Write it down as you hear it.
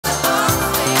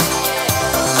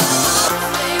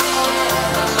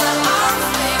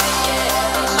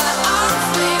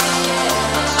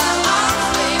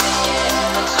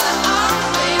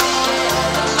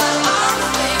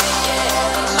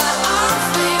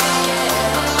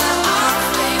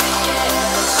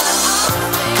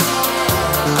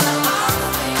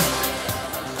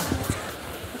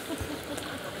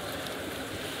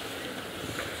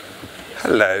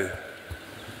Hello.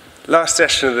 Last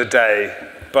session of the day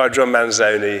by John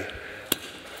Manzoni.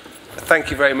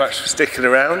 Thank you very much for sticking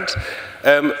around.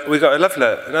 We've got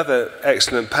another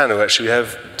excellent panel, actually. We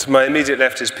have, to my immediate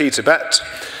left is Peter Batt.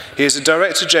 He is the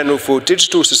Director General for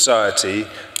Digital Society,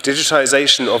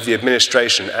 Digitization of the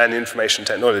Administration and Information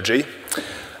Technology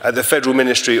at the Federal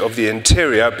Ministry of the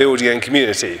Interior, Building and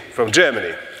Community from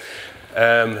Germany.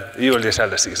 You will just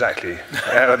tell us exactly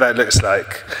what that looks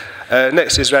like.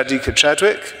 Next is Radhika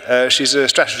Chadwick. She's a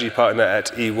strategy partner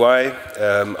at EY,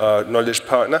 our knowledge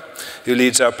partner, who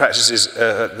leads our practices,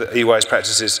 EY's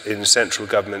practices in central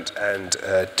government and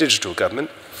digital government.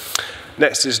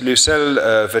 Next is Lucelle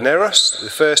Veneros, the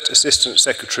first Assistant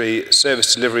Secretary,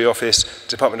 Service Delivery Office,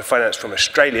 Department of Finance from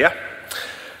Australia.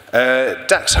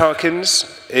 Dax Harkins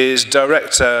is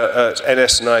Director at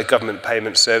NS&I Government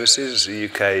Payment Services, a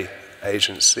UK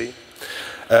agency.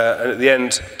 And at the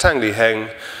end, Tang Li Heng,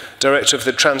 Director of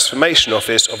the Transformation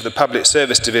Office of the Public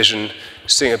Service Division,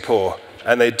 Singapore.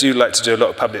 And they do like to do a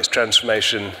lot of public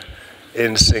transformation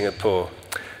in Singapore.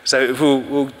 So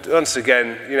we'll once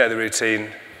again, you know the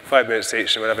routine, 5 minutes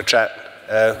each and we'll have a chat.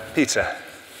 Peter.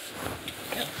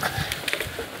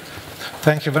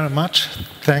 Thank you very much.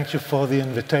 Thank you for the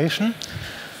invitation.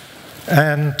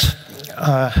 And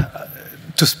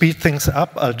to speed things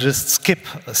up, I'll just skip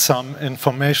some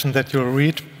information that you'll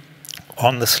read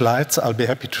on the slides. I'll be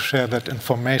happy to share that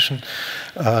information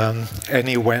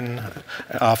when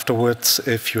afterwards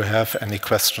if you have any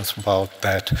questions about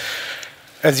that.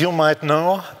 As you might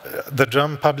know, the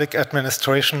German public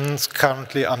administration is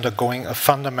currently undergoing a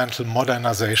fundamental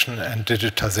modernization and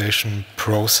digitization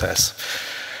process.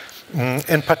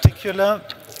 In particular,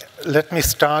 let me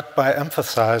start by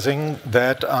emphasizing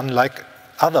that unlike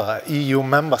other EU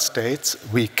member states,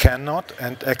 we cannot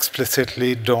and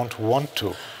explicitly don't want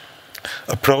to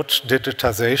approach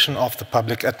digitization of the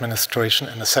public administration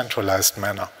in a centralized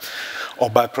manner, or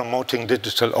by promoting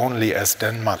digital only as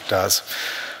Denmark does.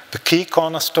 The key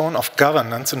cornerstone of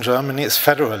governance in Germany is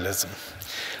federalism.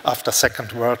 After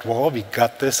Second World War, we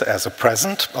got this as a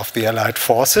present of the Allied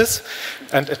forces,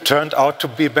 and it turned out to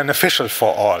be beneficial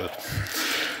for all.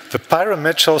 The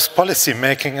pyramid shows policy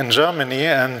making in Germany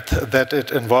and that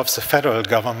it involves the federal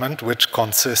government, which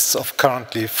consists of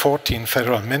currently 14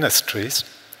 federal ministries,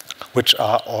 which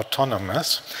are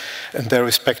autonomous in their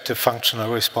respective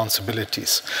functional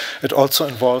responsibilities. It also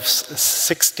involves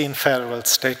 16 federal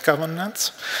state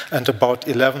governments and about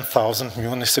 11,000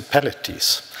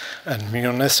 municipalities. And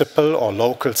municipal or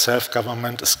local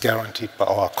self-government is guaranteed by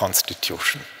our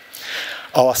constitution.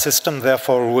 Our system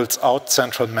therefore rules out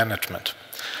central management.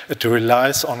 It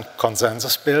relies on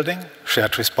consensus building,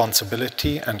 shared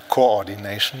responsibility, and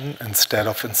coordination instead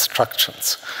of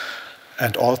instructions.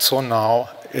 And also now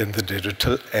in the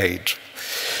digital age.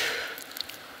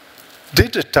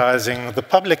 Digitizing the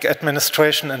public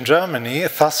administration in Germany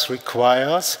thus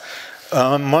requires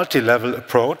a multi-level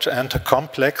approach and a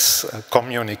complex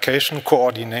communication,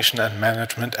 coordination, and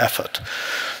management effort.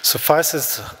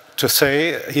 Suffices to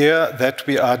say here that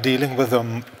we are dealing with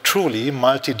a truly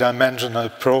multi-dimensional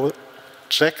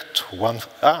project.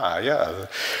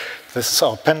 This is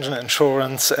our pension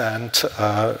insurance and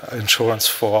insurance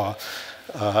for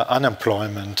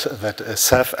unemployment that is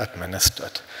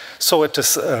self-administered. So it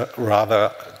is a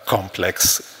rather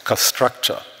complex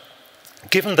structure.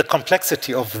 Given the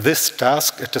complexity of this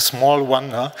task, it is small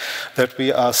wonder that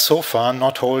we are so far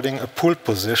not holding a pole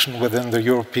position within the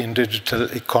European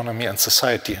Digital Economy and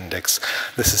Society Index.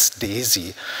 This is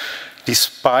DESI.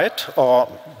 Despite or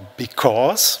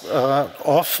because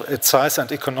of its size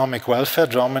and economic welfare,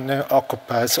 Germany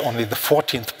occupies only the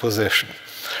 14th position.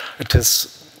 It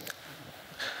is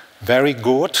very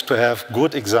good to have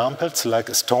good examples like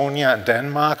Estonia and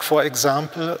Denmark, for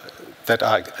example, that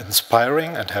are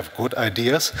inspiring and have good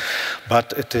ideas,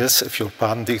 but it is, if you'll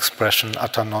pardon the expression,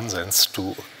 utter nonsense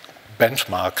to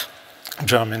benchmark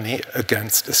Germany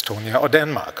against Estonia or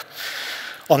Denmark.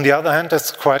 On the other hand,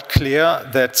 it's quite clear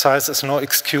that size is no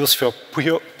excuse for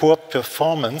poor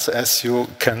performance. As you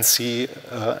can see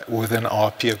within our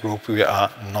peer group, we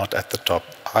are not at the top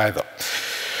either.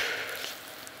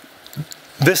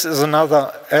 This is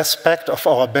another aspect of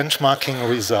our benchmarking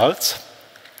results,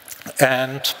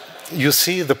 and you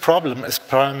see the problem is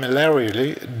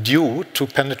primarily due to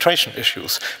penetration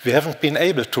issues. We haven't been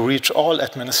able to reach all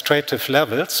administrative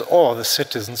levels or the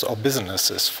citizens or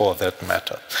businesses for that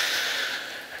matter.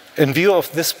 In view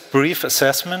of this brief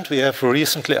assessment, we have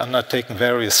recently undertaken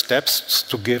various steps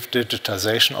to give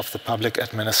digitization of the public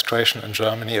administration in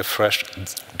Germany a fresh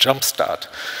jumpstart.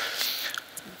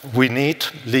 We need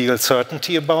legal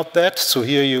certainty about that. So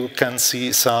here you can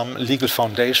see some legal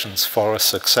foundations for a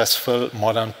successful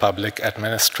modern public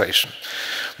administration.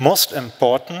 Most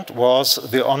important was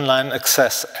the Online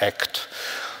Access Act.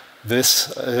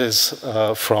 This is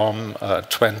from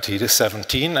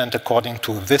 2017, and according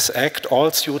to this act,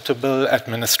 all suitable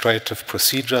administrative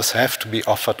procedures have to be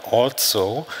offered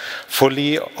also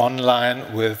fully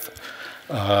online with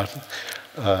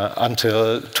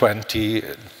until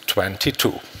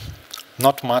 2022.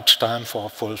 Not much time for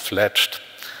full-fledged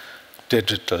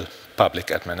digital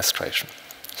public administration.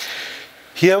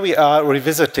 Here we are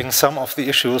revisiting some of the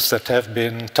issues that have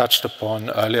been touched upon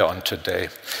earlier on today.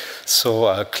 So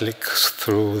I'll click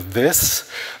through this.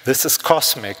 This is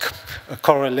cosmic, a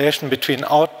correlation between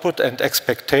output and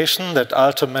expectation that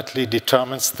ultimately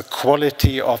determines the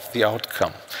quality of the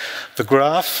outcome. The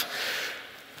graph,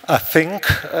 I think,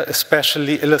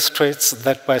 especially illustrates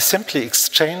that by simply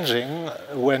exchanging,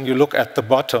 when you look at the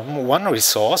bottom, one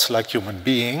resource, like human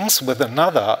beings, with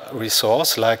another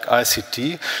resource, like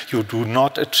ICT, you do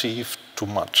not achieve too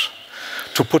much.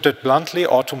 To put it bluntly,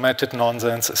 automated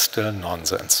nonsense is still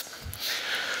nonsense.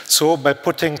 So by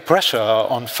putting pressure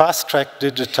on fast-track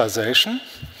digitization,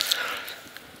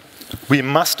 we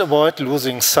must avoid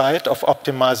losing sight of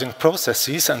optimizing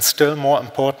processes and, still more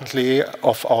importantly,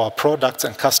 of our products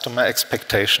and customer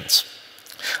expectations.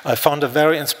 I found a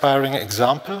very inspiring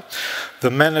example. The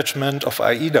management of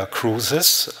AIDA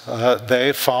cruises,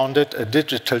 they founded a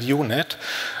digital unit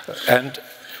and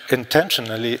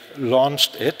intentionally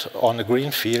launched it on a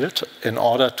greenfield in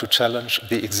order to challenge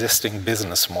the existing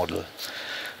business model.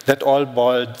 That all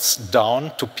boils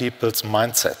down to people's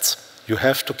mindsets. You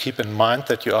have to keep in mind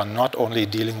that you are not only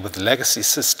dealing with legacy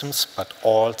systems, but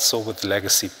also with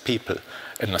legacy people,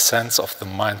 in the sense of the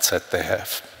mindset they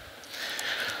have.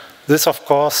 This, of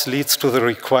course, leads to the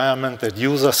requirement that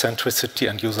user centricity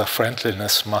and user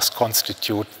friendliness must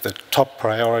constitute the top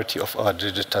priority of our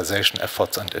digitization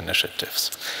efforts and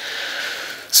initiatives.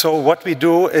 So what we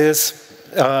do is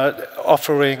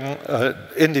offering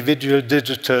individual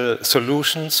digital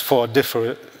solutions for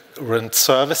different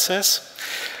services.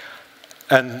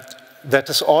 And that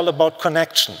is all about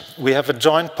connection. We have a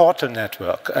joint portal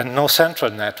network and no central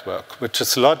network, which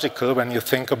is logical when you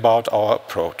think about our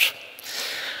approach.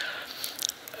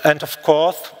 And of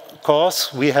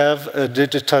course, we have a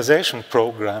digitization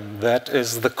program that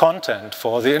is the content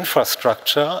for the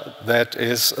infrastructure, that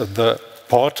is the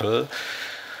portal,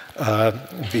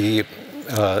 the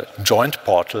joint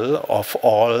portal of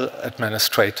all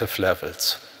administrative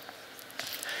levels.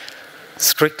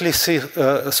 Strictly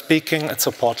speaking, it's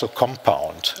a portal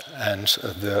compound, and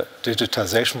the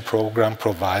digitization program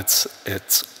provides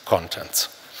its contents.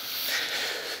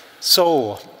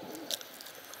 So,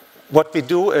 what we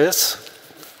do is,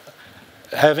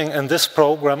 having in this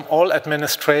program all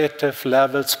administrative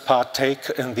levels partake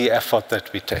in the effort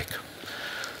that we take.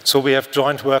 So we have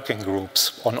joint working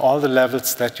groups on all the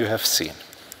levels that you have seen.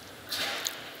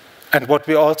 And what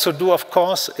we also do, of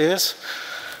course, is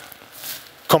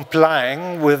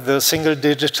complying with the single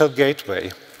digital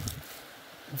gateway.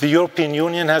 The European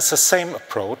Union has the same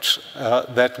approach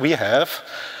that we have,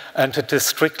 and it is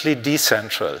strictly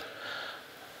decentral.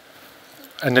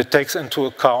 And it takes into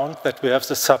account that we have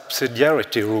the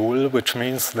subsidiarity rule, which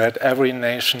means that every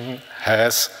nation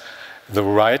has the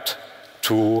right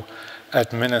to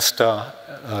administer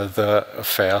the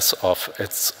affairs of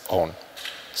its own.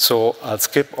 So I'll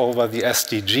skip over the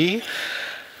SDG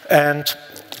and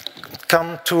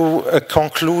come to a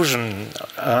conclusion.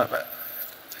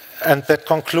 And that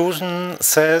conclusion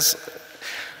says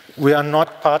we are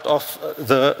not part of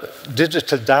the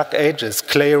digital dark ages.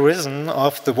 Clay Risen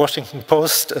of the Washington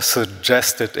Post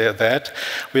suggested that.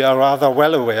 We are rather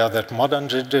well aware that modern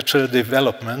digital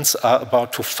developments are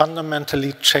about to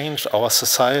fundamentally change our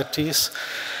societies,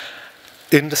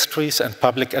 industries, and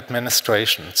public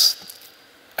administrations.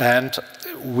 And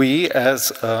we,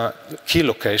 as a key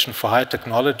location for high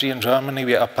technology in Germany,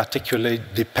 we are particularly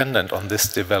dependent on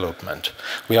this development.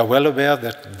 We are well aware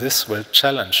that this will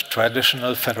challenge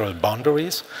traditional federal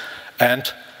boundaries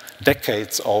and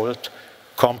decades-old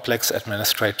complex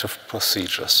administrative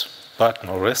procedures. But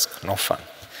no risk, no fun.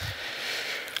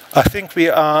 I think we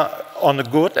are on a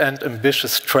good and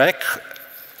ambitious track.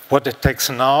 What it takes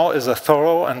now is a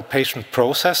thorough and patient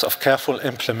process of careful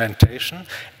implementation,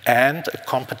 and a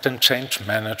competent change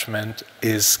management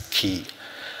is key.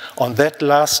 On that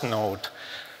last note,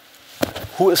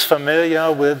 who is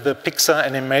familiar with the Pixar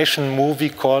animation movie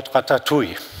called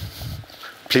Ratatouille?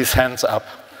 Please, hands up.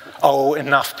 Oh,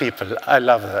 enough people. I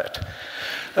love that.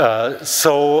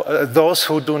 Those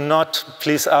who do not,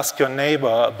 please ask your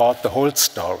neighbor about the whole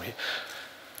story.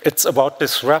 It's about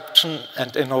disruption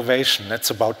and innovation.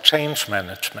 It's about change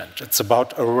management. It's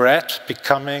about a rat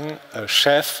becoming a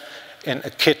chef in a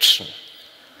kitchen.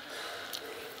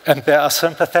 And there are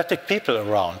sympathetic people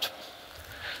around.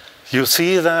 You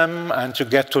see them and you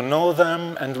get to know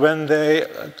them, and when they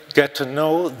get to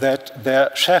know that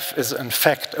their chef is in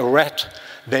fact a rat,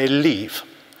 they leave.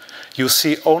 You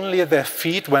see only their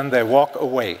feet when they walk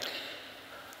away.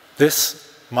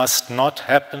 This must not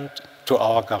happen to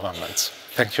our governments.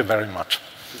 Thank you very much.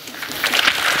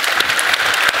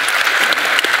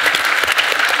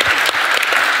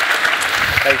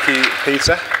 Thank you,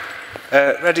 Peter.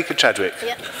 Radhika Chadwick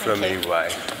from EY.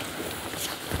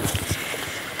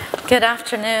 Good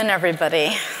afternoon,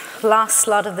 everybody. Last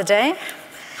slot of the day.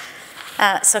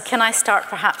 So can I start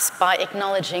perhaps by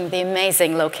acknowledging the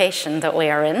amazing location that we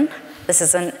are in? This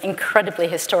is an incredibly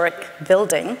historic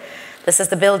building. This is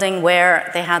the building where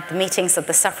they had the meetings of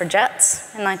the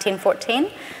suffragettes in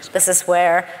 1914. This is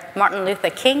where Martin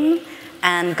Luther King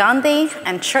and Gandhi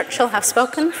and Churchill have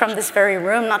spoken from this very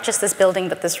room, not just this building,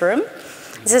 but this room.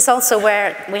 This is also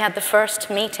where we had the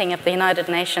first meeting of the United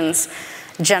Nations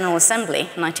General Assembly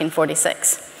in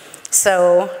 1946.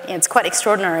 So it's quite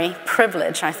extraordinary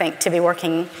privilege, I think, to be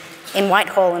working in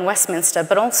Whitehall in Westminster,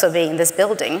 but also be in this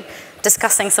building,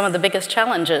 discussing some of the biggest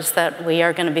challenges that we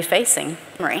are going to be facing.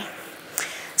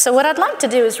 So what I'd like to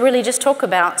do is really just talk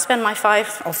about, spend my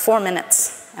 4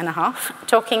 minutes and a half,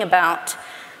 talking about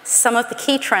some of the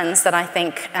key trends that I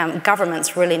think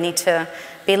governments really need to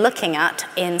be looking at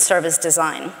in service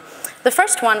design. The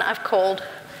first one I've called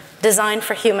design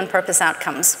for human purpose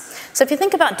outcomes. So if you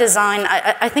think about design,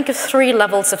 I think of 3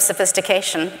 levels of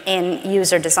sophistication in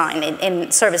user design,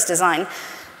 in service design.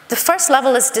 The first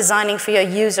level is designing for your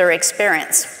user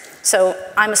experience. So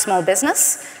I'm a small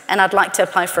business and I'd like to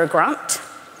apply for a grant.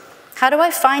 How do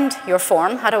I find your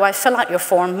form? How do I fill out your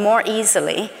form more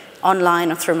easily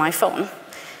online or through my phone?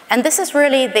 And this is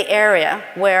really the area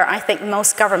where I think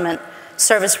most government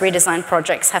service redesign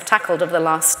projects have tackled over the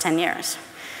last 10 years.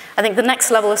 I think the next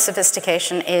level of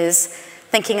sophistication is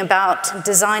thinking about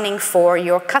designing for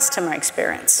your customer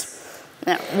experience.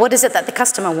 Now, what is it that the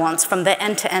customer wants from the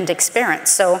end-to-end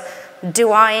experience? So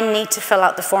do I need to fill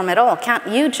out the form at all? Can't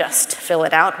you just fill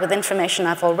it out with information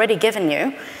I've already given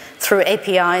you through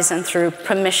APIs and through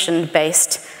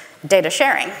permission-based data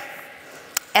sharing?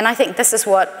 And I think this is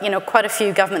what quite a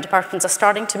few government departments are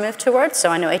starting to move towards. So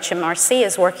I know HMRC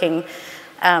is working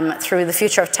through the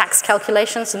future of tax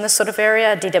calculations in this sort of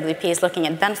area. DWP is looking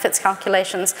at benefits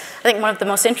calculations. I think one of the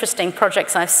most interesting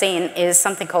projects I've seen is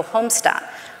something called Homestat,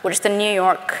 which the New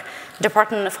York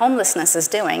Department of Homelessness is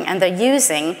doing. And they're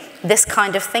using this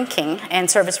kind of thinking and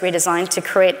service redesign to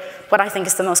create what I think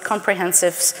is the most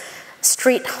comprehensive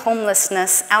street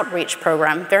homelessness outreach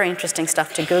program. Very interesting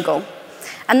stuff to Google.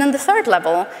 And then the third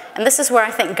level, and this is where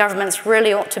I think governments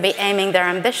really ought to be aiming their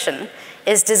ambition,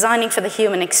 is designing for the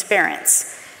human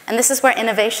experience. And this is where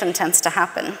innovation tends to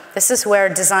happen. This is where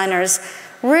designers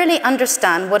really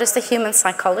understand what is the human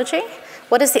psychology,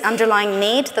 what is the underlying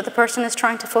need that the person is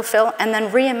trying to fulfill, and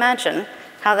then reimagine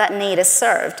how that need is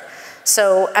served.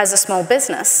 So as a small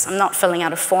business, I'm not filling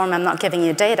out a form, I'm not giving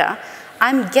you data,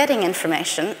 I'm getting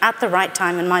information at the right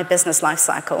time in my business life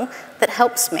cycle that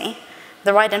helps me,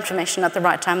 the right information at the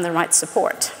right time, the right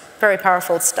support. Very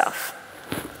powerful stuff.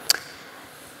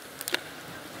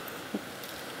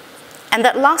 And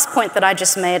that last point that I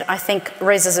just made, I think,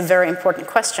 raises a very important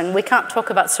question. We can't talk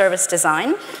about service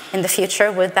design in the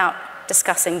future without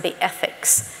discussing the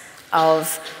ethics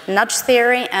of nudge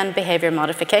theory and behavior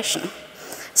modification.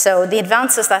 So the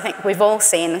advances that I think we've all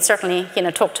seen, and certainly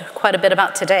talked quite a bit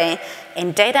about today,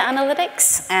 in data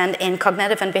analytics and in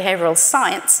cognitive and behavioral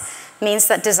science, means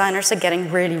that designers are getting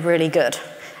really, really good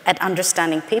at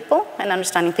understanding people and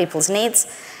understanding people's needs.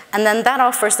 And then that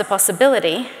offers the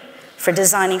possibility for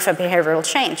designing for behavioral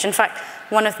change. In fact,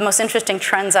 one of the most interesting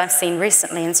trends I've seen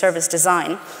recently in service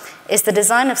design is the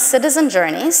design of citizen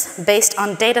journeys based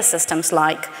on data systems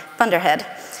like Thunderhead.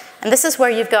 And this is where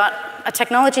you've got a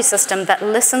technology system that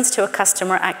listens to a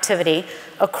customer activity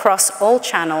across all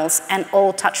channels and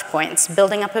all touch points,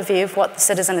 building up a view of what the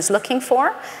citizen is looking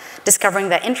for, discovering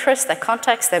their interests, their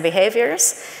context, their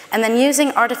behaviors, and then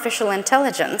using artificial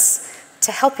intelligence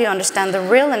to help you understand the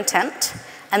real intent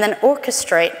and then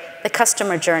orchestrate the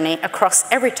customer journey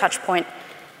across every touch point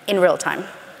in real time.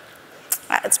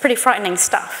 It's pretty frightening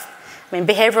stuff. I mean,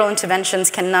 behavioral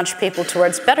interventions can nudge people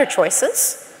towards better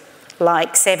choices,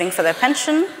 like saving for their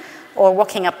pension or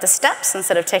walking up the steps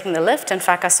instead of taking the lift. In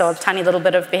fact, I saw a tiny little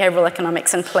bit of behavioral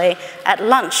economics in play at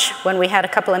lunch when we had a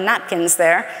couple of napkins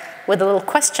there with a little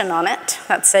question on it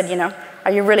that said,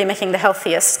 are you really making the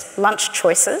healthiest lunch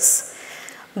choices?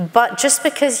 But just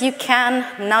because you can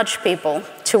nudge people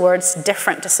towards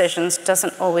different decisions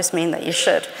doesn't always mean that you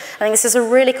should. I think this is a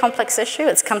really complex issue.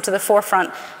 It's come to the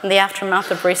forefront in the aftermath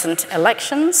of recent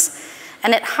elections.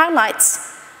 And it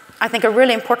highlights, I think, a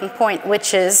really important point,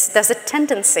 which is there's a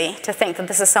tendency to think that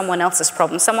this is someone else's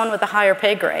problem. Someone with a higher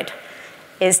pay grade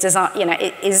is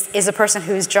a person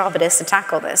whose job it is to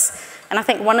tackle this. And I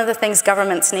think one of the things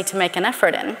governments need to make an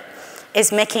effort in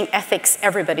is making ethics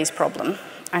everybody's problem.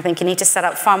 I think you need to set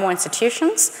up far more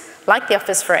institutions, like the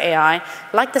Office for AI,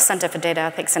 like the Center for Data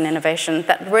Ethics and Innovation,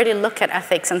 that really look at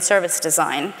ethics and service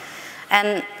design.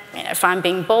 And if I'm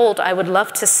being bold, I would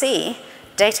love to see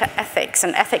data ethics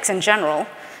and ethics in general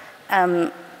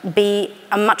be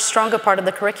a much stronger part of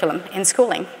the curriculum in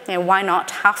schooling. Why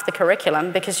not half the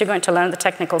curriculum? Because you're going to learn the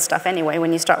technical stuff anyway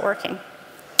when you start working.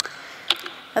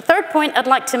 The third point I'd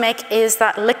like to make is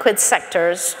that liquid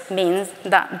sectors mean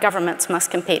that governments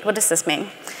must compete. What does this mean?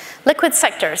 Liquid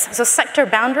sectors, so sector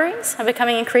boundaries are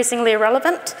becoming increasingly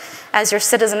irrelevant as your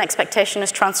citizen expectation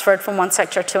is transferred from one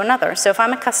sector to another. So if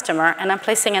I'm a customer and I'm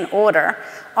placing an order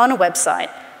on a website,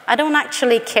 I don't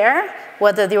actually care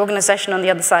whether the organization on the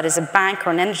other side is a bank or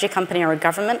an energy company or a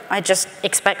government. I just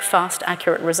expect fast,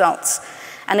 accurate results.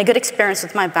 And a good experience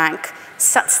with my bank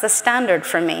sets the standard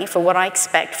for me for what I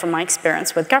expect from my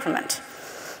experience with government.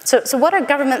 So what are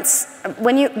governments,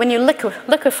 when you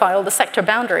liquefy all the sector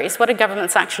boundaries, what are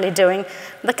governments actually doing?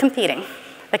 They're competing.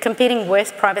 They're competing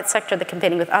with private sector, they're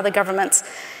competing with other governments.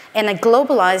 In a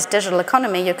globalized digital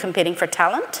economy, you're competing for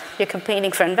talent, you're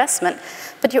competing for investment,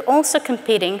 but you're also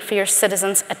competing for your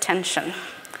citizens' attention. And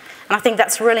I think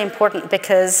that's really important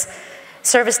because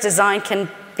service design can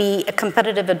be a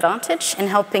competitive advantage in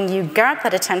helping you grab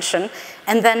that attention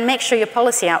and then make sure your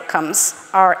policy outcomes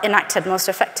are enacted most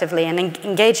effectively and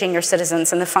engaging your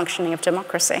citizens in the functioning of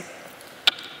democracy.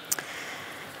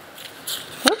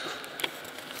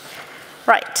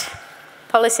 Right,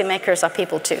 policymakers are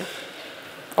people too,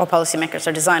 or policymakers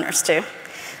are designers too.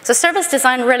 So service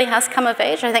design really has come of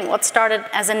age. I think what started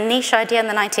as a niche idea in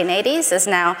the 1980s is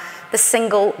now the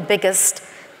single biggest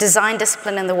design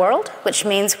discipline in the world, which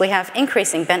means we have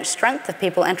increasing bench strength of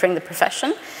people entering the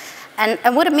profession. And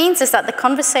what it means is that the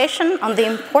conversation on the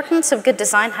importance of good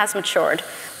design has matured.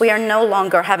 We are no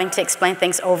longer having to explain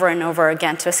things over and over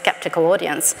again to a skeptical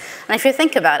audience. And if you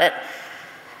think about it,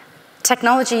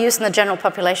 technology use in the general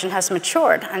population has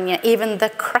matured, and yet even the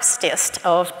crustiest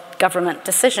of government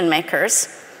decision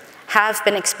makers have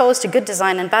been exposed to good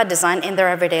design and bad design in their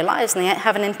everyday lives, and they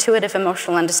have an intuitive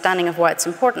emotional understanding of why it's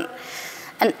important.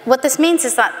 And what this means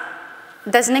is that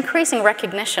there's an increasing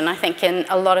recognition, I think, in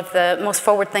a lot of the most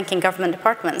forward-thinking government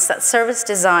departments that service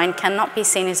design cannot be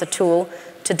seen as a tool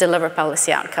to deliver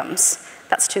policy outcomes.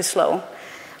 That's too slow.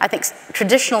 I think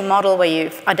traditional model where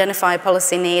you identify a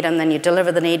policy need and then you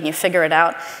deliver the need and you figure it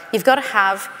out, you've got to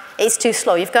have, it's too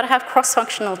slow. You've got to have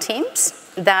cross-functional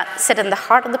teams that sit in the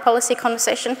heart of the policy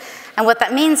conversation. And what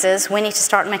that means is we need to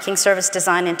start making service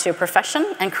design into a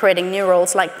profession and creating new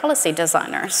roles like policy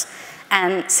designers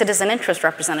and citizen interest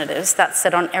representatives that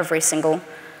sit on every single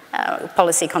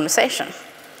policy conversation.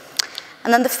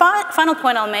 And then the final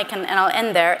point I'll make, and I'll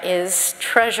end there, is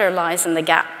treasure lies in the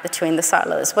gap between the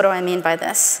silos. What do I mean by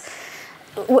this?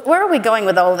 Where are we going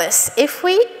with all this? If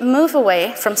we move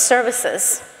away from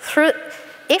services,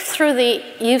 if through the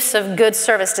use of good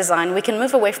service design, we can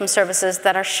move away from services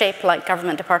that are shaped like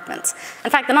government departments. In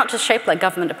fact, they're not just shaped like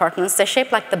government departments, they're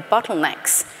shaped like the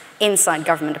bottlenecks inside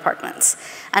government departments.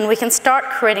 And we can start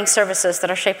creating services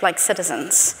that are shaped like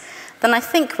citizens. Then I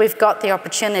think we've got the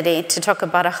opportunity to talk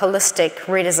about a holistic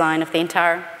redesign of the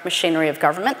entire machinery of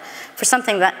government for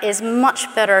something that is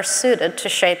much better suited to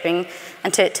shaping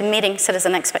and to meeting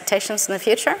citizen expectations in the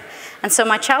future. And so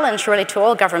my challenge really to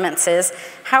all governments is,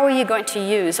 how are you going to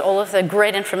use all of the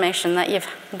great information that you've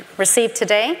received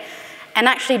today and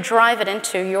actually drive it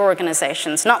into your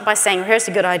organizations? Not by saying, here's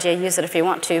a good idea, use it if you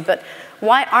want to, but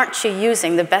why aren't you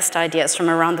using the best ideas from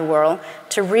around the world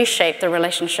to reshape the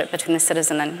relationship between the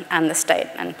citizen and the state?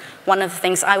 And one of the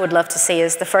things I would love to see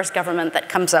is the first government that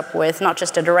comes up with not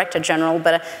just a director general,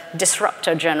 but a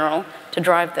disruptor general to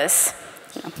drive this.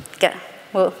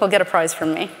 We'll get a prize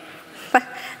from me.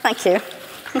 Thank you.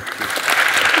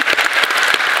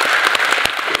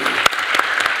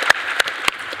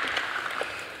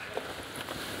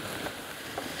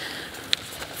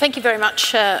 Thank you very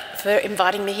much for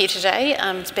inviting me here today.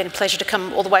 It's been a pleasure to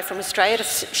come all the way from Australia to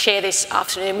share this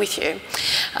afternoon with you.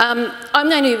 I'm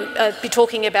going to be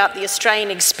talking about the Australian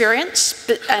experience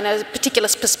and a particular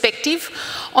perspective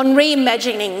on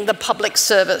reimagining the public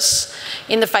service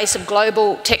in the face of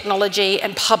global technology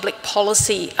and public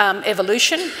policy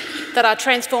evolution that are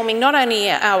transforming not only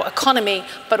our economy,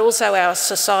 but also our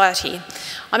society.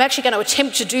 I'm actually going to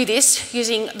attempt to do this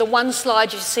using the one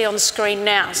slide you see on the screen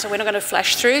now. So we're not going to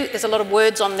flash through. There's a lot of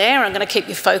words on there. I'm going to keep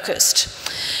you focused.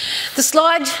 The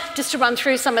slide, just to run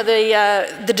through some of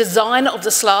the design of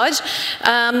the slide,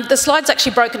 the slide's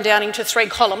actually broken down into 3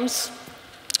 columns,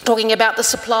 talking about the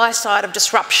supply side of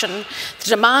disruption, the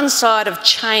demand side of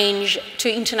change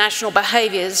to international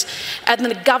behaviours, and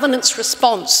the governance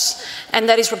response, and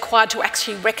that is required to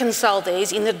actually reconcile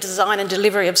these in the design and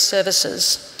delivery of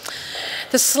services.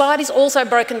 The slide is also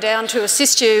broken down to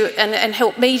assist you and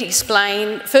help me to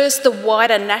explain first the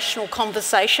wider national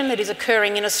conversation that is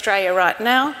occurring in Australia right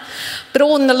now, but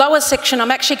all in the lower section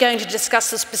I'm actually going to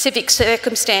discuss the specific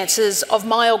circumstances of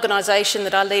my organisation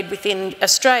that I lead within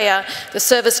Australia, the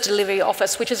Service Delivery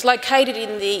Office, which is located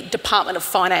in the Department of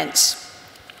Finance.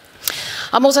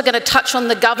 I'm also going to touch on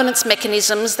the governance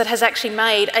mechanisms that has actually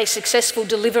made a successful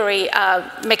delivery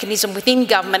mechanism within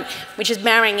government, which is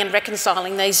marrying and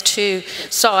reconciling these 2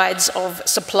 sides of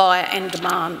supply and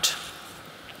demand.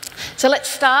 So let's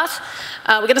start.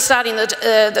 We're going to start in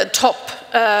the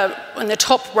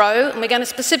top row, and we're going to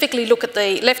specifically look at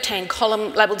the left-hand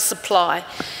column labelled supply.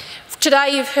 Today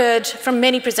you've heard from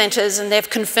many presenters and they've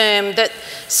confirmed that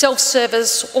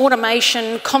self-service,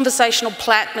 automation, conversational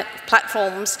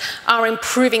platforms are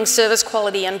improving service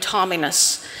quality and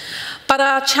timeliness, but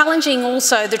are challenging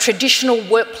also the traditional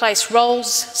workplace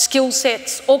roles, skill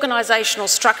sets, organisational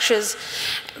structures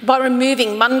by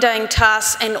removing mundane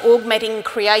tasks and augmenting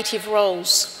creative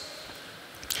roles.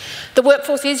 The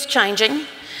workforce is changing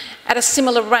at a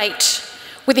similar rate,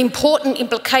 with important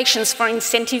implications for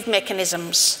incentive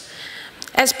mechanisms.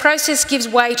 As process gives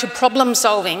way to problem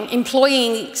solving,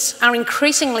 employees are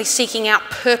increasingly seeking out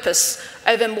purpose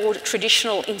over more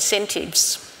traditional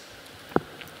incentives.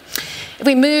 If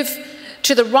we move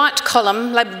to the right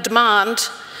column, labelled demand,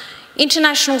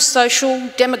 international social,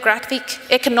 demographic,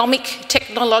 economic,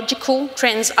 technological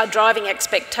trends are driving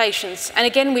expectations. And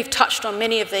again, we've touched on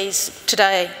many of these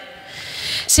today.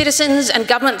 Citizens and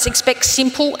governments expect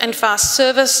simple and fast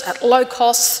service at low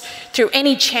costs through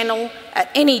any channel, at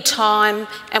any time,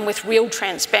 and with real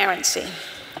transparency.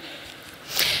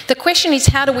 The question is,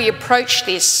 how do we approach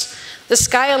this? The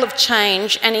scale of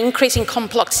change and increasing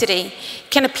complexity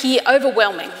can appear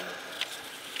overwhelming.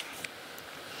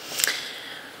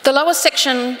 The lower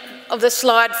section of the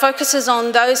slide focuses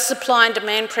on those supply and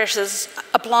demand pressures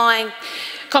applying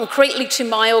concretely to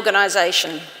my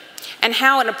organisation, and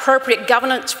how an appropriate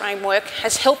governance framework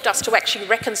has helped us to actually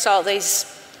reconcile these.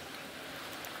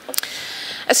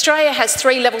 Australia has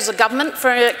 3 levels of government.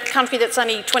 For a country that's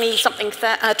only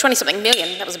 20-something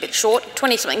million, that was a bit short,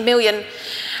 20-something million,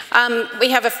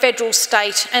 we have a federal,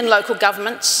 state and local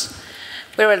governments.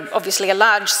 We're obviously a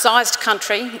large-sized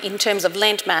country in terms of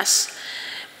land mass,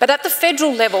 but at the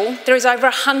federal level, there is over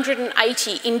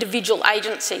 180 individual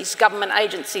agencies, government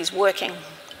agencies working.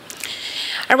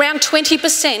 Around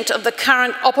 20% of the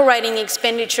current operating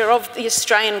expenditure of the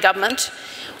Australian government,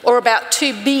 or about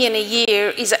 $2 billion a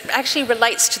year, actually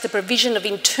relates to the provision of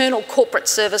internal corporate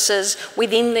services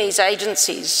within these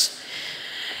agencies.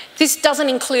 This doesn't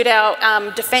include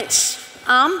our defence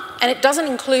arm, and it doesn't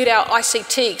include our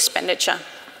ICT expenditure.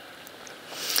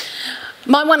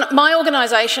 My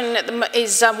organisation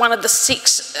is one of the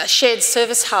 6 shared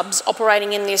service hubs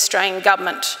operating in the Australian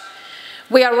government.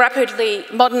 We are rapidly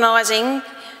modernising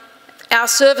our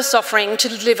service offering to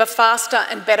deliver faster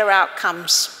and better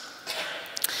outcomes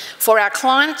for our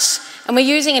clients, and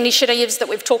we're using initiatives that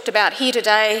we've talked about here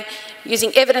today,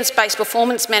 using evidence-based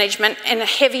performance management and a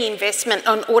heavy investment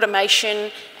on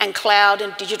automation and cloud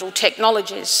and digital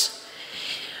technologies.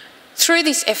 Through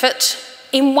this effort,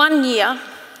 in 1 year,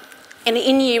 an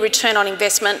in-year return on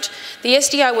investment, the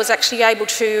SDO was actually able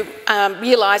to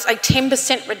realise a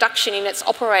 10% reduction in its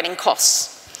operating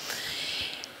costs.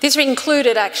 This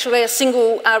included actually a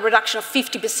single reduction of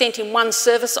 50% in one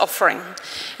service offering.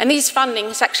 And these funding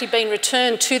has actually been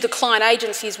returned to the client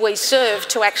agencies we serve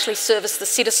to actually service the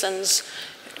citizens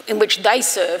in which they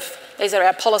serve. These are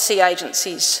our policy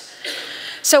agencies.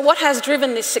 So what has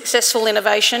driven this successful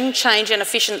innovation, change and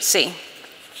efficiency?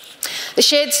 The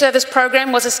Shared Service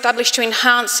Program was established to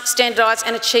enhance, standardise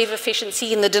and achieve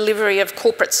efficiency in the delivery of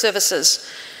corporate services.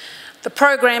 The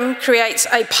program creates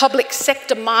a public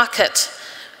sector market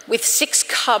with 6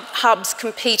 hubs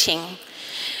competing.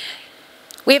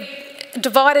 We've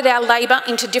divided our labour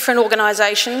into different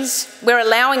organisations. We're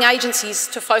allowing agencies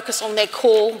to focus on their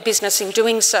core business in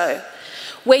doing so.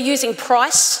 We're using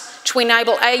price to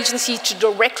enable agencies to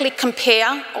directly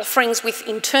compare offerings with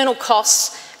internal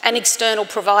costs and external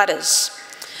providers.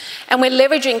 and we're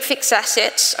leveraging fixed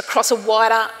assets across a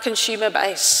wider consumer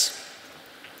base.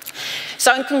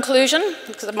 So in conclusion,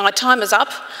 because my time is up,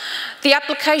 the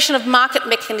application of market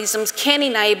mechanisms can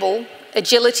enable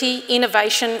agility,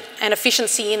 innovation and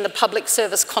efficiency in the public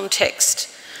service context.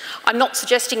 I'm not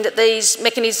suggesting that these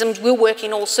mechanisms will work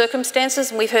in all circumstances,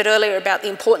 and we've heard earlier about the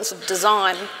importance of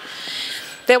design.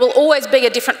 There will always be a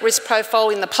different risk profile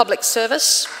in the public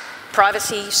service: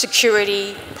 privacy,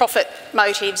 security, profit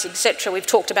motives, etc. We've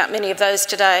talked about many of those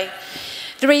today.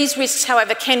 These risks,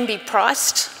 however, can be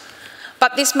priced,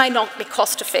 but this may not be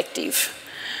cost effective.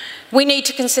 We need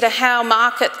to consider how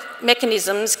market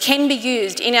mechanisms can be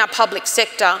used in our public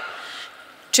sector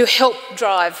to help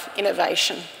drive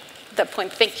innovation. At that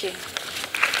point, thank you.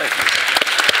 Thank you.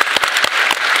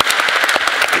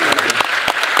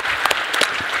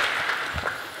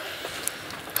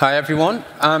 Hi everyone.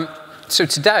 So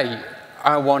today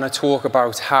I want to talk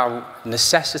about how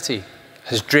necessity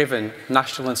has driven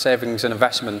National and Savings and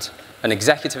Investment, an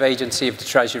executive agency of the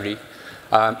Treasury,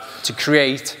 to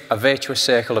create a virtuous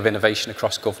circle of innovation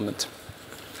across government.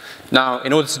 Now,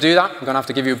 in order to do that, I'm going to have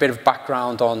to give you a bit of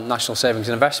background on National Savings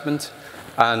and Investment,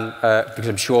 and because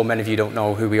I'm sure many of you don't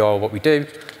know who we are or what we do.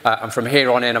 And from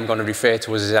here on in, I'm going to refer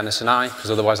to us as NS&I,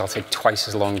 because otherwise I'll take twice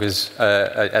as long as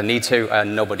I need to,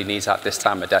 and nobody needs that this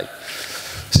time of day.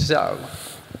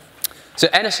 So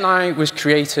NS&I was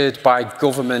created by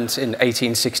government in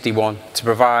 1861 to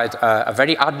provide a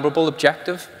very admirable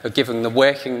objective of giving the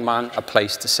working man a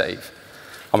place to save.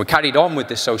 And we carried on with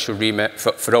this social remit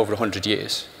for over 100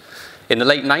 years. In the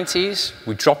late 90s,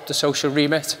 we dropped the social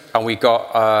remit and we got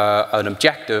an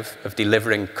objective of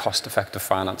delivering cost-effective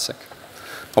financing.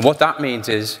 And what that means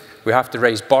is we have to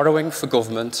raise borrowing for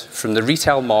government from the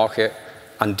retail market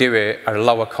and do it at a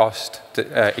lower cost,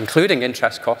 including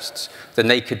interest costs, than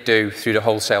they could do through the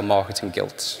wholesale market and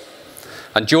gilts.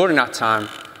 And during that time,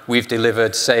 we've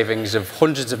delivered savings of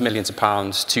hundreds of millions of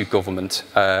pounds to government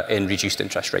in reduced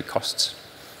interest rate costs.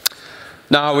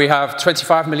 Now we have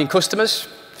 25 million customers.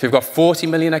 We've got 40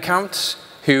 million accounts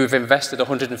who have invested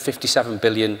 £157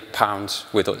 billion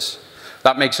with us.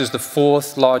 That makes us the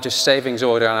 4th largest savings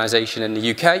organisation in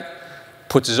the UK.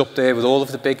 Puts us up there with all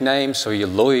of the big names, so your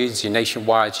Lloyds, your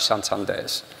Nationwide, your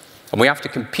Santanders. And we have to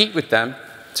compete with them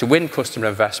to win customer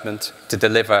investment to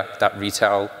deliver that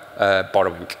retail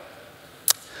borrowing.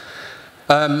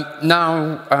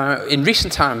 In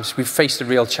recent times, we've faced a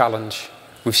real challenge.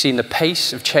 We've seen the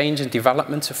pace of change and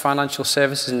development of financial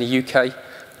services in the UK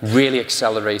really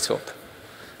accelerate up.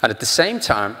 And at the same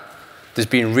time, there's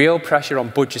been real pressure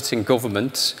on budgeting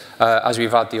governments as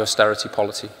we've had the austerity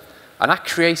policy. And that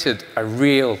created a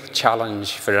real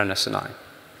challenge for NS&I.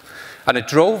 And it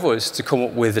drove us to come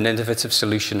up with an innovative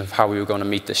solution of how we were going to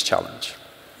meet this challenge.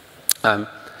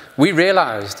 We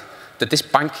realized that this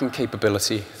banking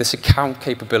capability, this account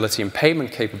capability and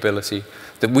payment capability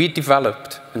that we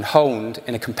developed and honed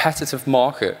in a competitive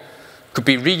market could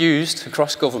be reused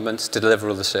across governments to deliver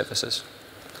other services.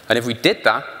 And if we did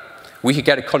that, we could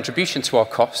get a contribution to our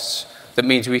costs that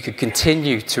means we could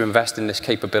continue to invest in this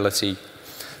capability.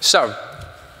 So,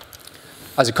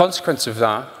 as a consequence of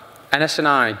that,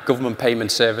 NS&I Government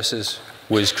Payment Services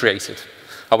was created.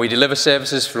 And we deliver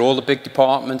services for all the big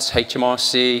departments,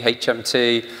 HMRC,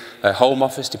 HMT, Home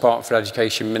Office, Department for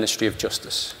Education, Ministry of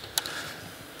Justice.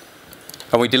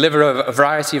 And we deliver a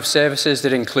variety of services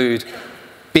that include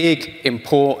big,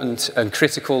 important and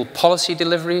critical policy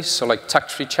deliveries, so like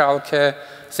tax-free childcare,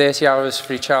 30 hours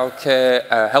free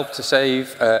childcare, Help to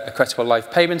Save, Equitable Life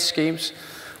Payment Schemes.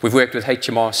 We've worked with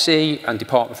HMRC and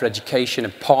Department for Education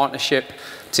in partnership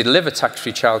to deliver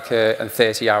tax-free childcare and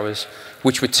 30 hours,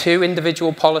 which were 2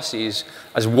 individual policies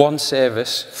as one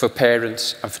service for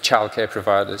parents and for childcare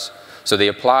providers. So they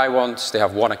apply once, they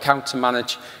have one account to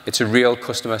manage. It's a real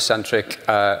customer-centric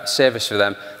service for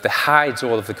them that hides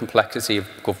all of the complexity of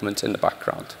government in the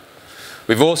background.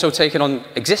 We've also taken on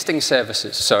existing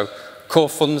services, so Core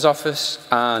Funds Office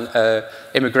and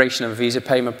Immigration and Visa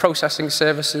Payment Processing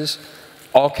Services.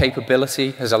 Our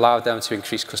capability has allowed them to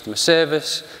increase customer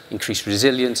service, increase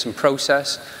resilience and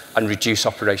process, and reduce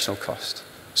operational cost.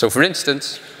 So for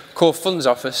instance, Core Funds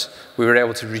Office, we were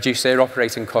able to reduce their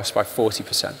operating costs by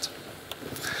 40%.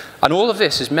 And all of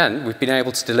this has meant we've been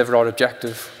able to deliver our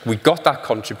objective. We got that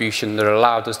contribution that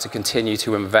allowed us to continue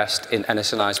to invest in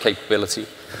NS&I's capability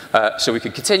so we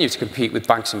could continue to compete with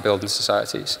banks and building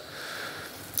societies.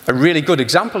 A really good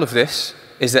example of this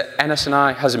is that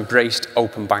NS&I has embraced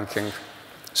open banking.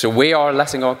 So we are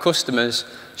letting our customers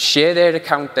share their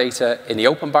account data in the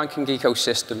open banking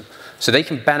ecosystem so they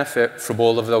can benefit from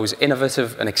all of those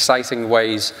innovative and exciting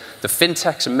ways the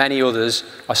fintechs and many others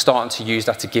are starting to use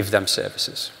that to give them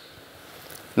services.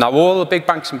 Now, all the big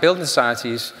banks and building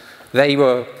societies, they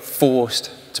were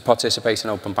forced to participate in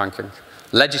open banking.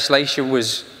 Legislation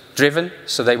was driven,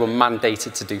 so they were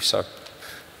mandated to do so.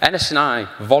 NS&I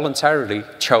voluntarily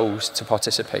chose to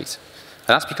participate. And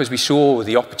that's because we saw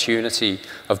the opportunity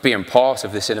of being part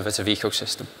of this innovative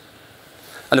ecosystem.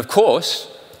 And of course,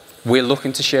 we're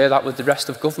looking to share that with the rest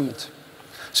of government.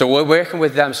 So we're working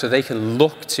with them so they can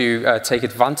look to take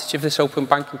advantage of this open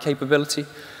banking capability.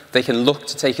 They can look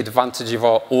to take advantage of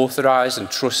our authorized and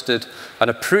trusted and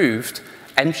approved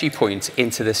entry point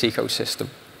into this ecosystem.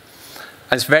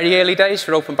 And it's very early days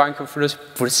for open banking for us,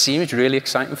 but it seems really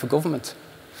exciting for government.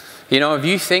 You know, if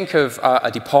you think of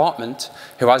a department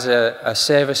who has a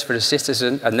service for a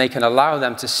citizen and they can allow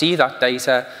them to see that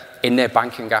data in their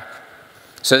banking app,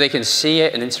 so they can see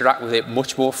it and interact with it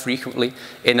much more frequently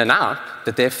in an app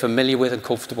that they're familiar with and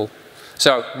comfortable.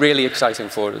 So really exciting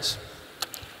for us.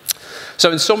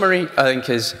 So in summary, I think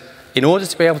is, in order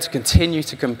to be able to continue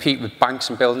to compete with banks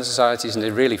and building societies in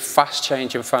a really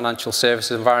fast-changing financial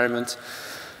services environment,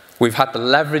 we've had to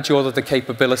leverage all of the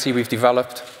capability we've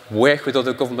developed, work with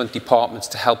other government departments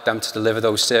to help them to deliver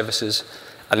those services,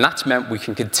 and that's meant we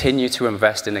can continue to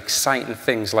invest in exciting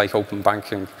things like open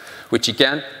banking, which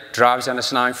again drives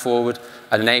NS&I forward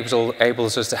and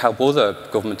enables us to help other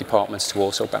government departments to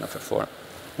also benefit from it.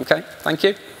 Okay, thank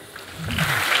you.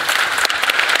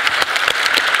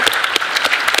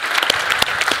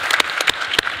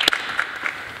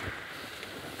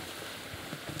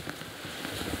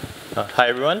 Hi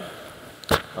everyone.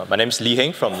 My name is Lee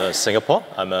Heng from Singapore.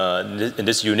 I'm in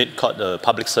this unit called the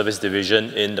Public Service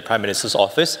Division in the Prime Minister's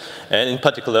Office. And in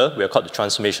particular, we are called the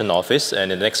Transformation Office.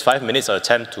 And in the next 5 minutes, I'll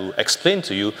attempt to explain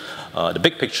to you the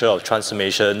big picture of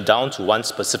transformation down to one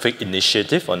specific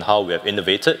initiative on how we have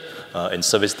innovated in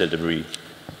service delivery.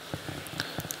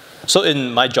 So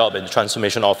in my job in the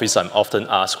Transformation Office, I'm often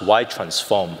asked, why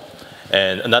transform?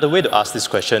 And another way to ask this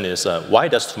question is, why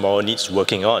does tomorrow needs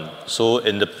working on? So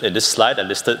in this slide, I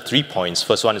listed 3 points.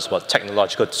 First one is about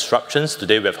technological disruptions.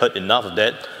 Today we have heard enough of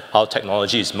that, how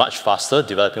technology is much faster,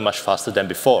 developing much faster than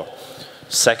before.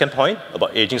 Second point,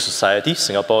 about aging society.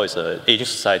 Singapore is an aging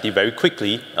society very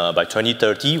quickly. By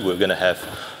 2030, we're going to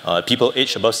have people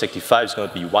aged above 65 is going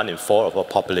to be 1 in 4 of our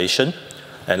population.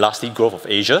 And lastly, growth of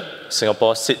Asia.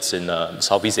 Singapore sits in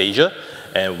Southeast Asia.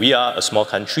 And we are a small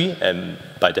country, and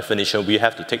by definition, we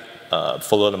have to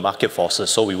follow the market forces.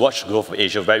 So we watch the growth of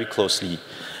Asia very closely.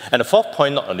 And the fourth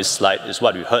point not on this slide is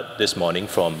what we heard this morning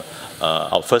from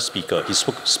our first speaker. He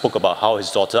spoke about how his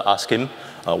daughter asked him,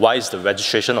 why is the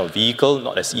registration of a vehicle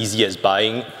not as easy as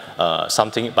buying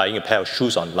a pair of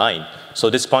shoes online? So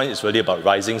this point is really about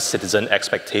rising citizen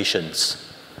expectations.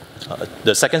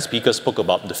 The second speaker spoke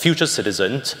about the future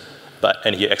citizens,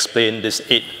 and he explained these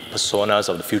 8 personas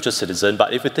of the future citizen.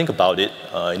 But if you think about it,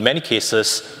 in many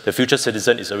cases, the future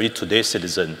citizen is already today's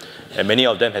citizen, and many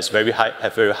of them have very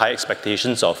high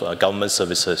expectations of government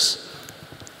services.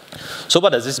 So what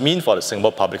does this mean for the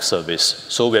Singapore Public Service?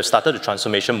 So we have started the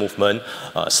transformation movement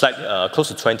close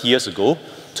to 20 years ago.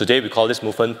 Today we call this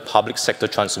movement public sector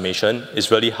transformation.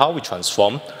 It's really how we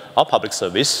transform our public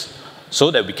service so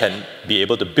that we can be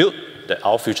able to build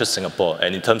our future Singapore.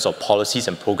 And in terms of policies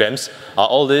and programs, are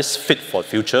all this fit for the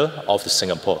future of the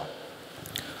Singapore?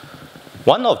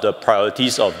 One of the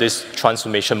priorities of this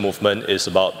transformation movement is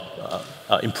about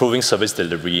improving service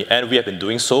delivery, and we have been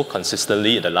doing so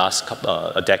consistently in the last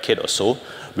a decade or so.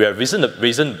 We have risen the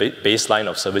baseline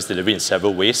of service delivery in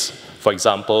several ways. For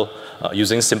example,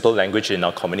 using simple language in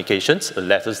our communications, the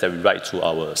letters that we write to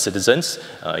our citizens.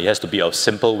 It has to be a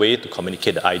simple way to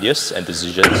communicate the ideas and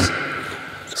decisions.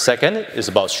 Second is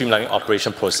about streamlining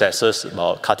operation processes,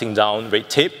 about cutting down red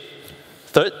tape.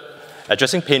 Third,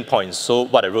 addressing pain points. So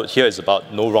what I wrote here is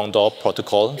about no wrong door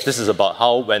protocol. This is about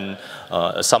how when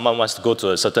someone wants to go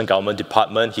to a certain government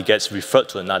department, he gets referred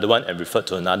to another one and referred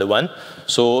to another one.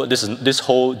 So this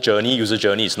whole journey, user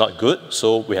journey, is not good.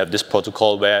 So we have this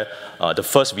protocol where the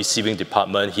first receiving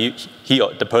department,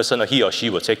 the person or he or she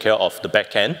will take care of the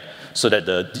back end so that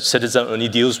the citizen only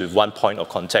deals with one point of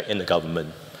contact in the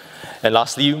government. And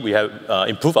lastly, we have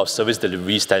improved our service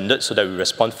delivery standards so that we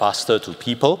respond faster to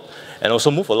people and also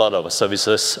move a lot of our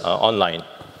services online.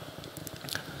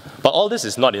 But all this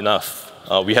is not enough.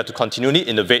 We have to continually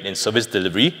innovate in service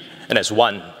delivery, and as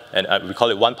one, and we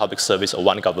call it one public service or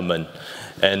one government.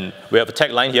 And we have a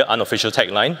tagline here, unofficial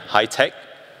tagline, high tech.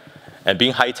 And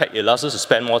being high tech, it allows us to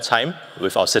spend more time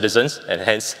with our citizens and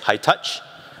hence high touch.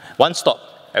 One stop,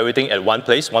 everything at one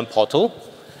place, one portal,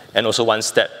 and also one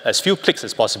step, as few clicks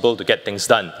as possible to get things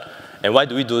done. And why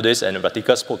do we do this? And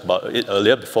Ratika spoke about it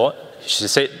earlier before.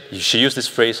 she used this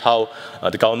phrase how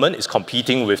the government is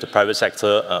competing with the private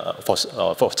sector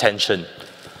for attention.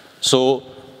 So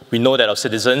we know that our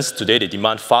citizens today, they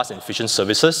demand fast and efficient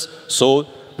services. So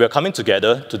we are coming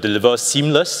together to deliver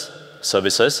seamless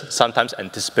services, sometimes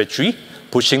anticipatory,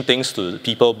 pushing things to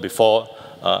people before,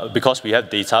 because we have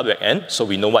data back end, so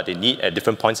we know what they need at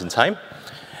different points in time.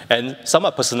 And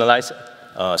somewhat personalized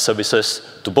services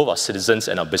to both our citizens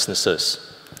and our businesses.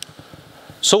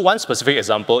 So one specific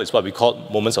example is what we call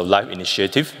Moments of Life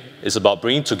initiative. It's about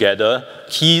bringing together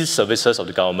key services of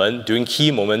the government during key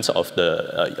moments of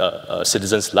the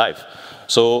citizen's life.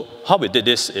 So how we did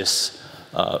this is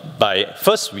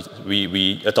first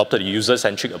we adopted a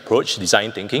user-centric approach,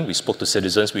 design thinking. We spoke to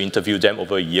citizens, we interviewed them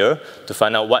over a year to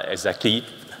find out what exactly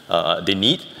they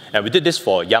need. And we did this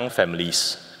for young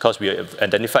families because we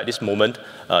identified this moment,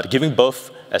 giving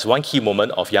birth as one key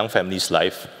moment of young families'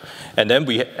 life. And then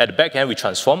at the back end, we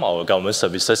transformed our government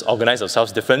services, organized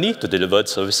ourselves differently to deliver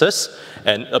services.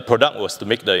 And a product was to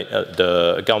make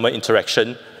the government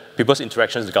interaction, people's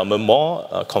interactions with the government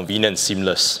more convenient and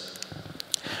seamless.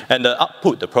 And the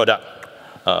output, the product,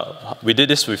 we did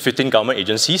this with 15 government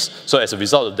agencies. So as a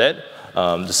result of that,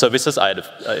 the services are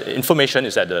information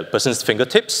is at the person's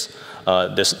fingertips.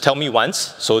 There's tell me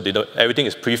once, so everything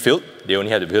is pre-filled. They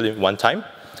only have to fill it one time.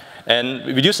 And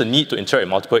we reduced the need to interact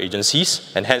with multiple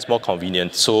agencies, and hence more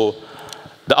convenient. So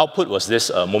the output was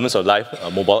this Moments of Life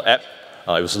mobile app.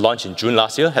 It was launched in June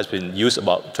last year, has been used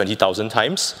about 20,000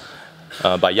 times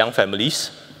by young families.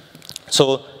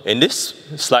 So in this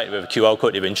slide, we have a QR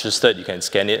code. If you're interested, you can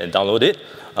scan it and download it.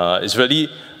 It's really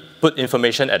put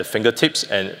information at the fingertips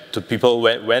and to people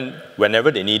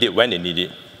whenever they need it, when they need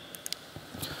it.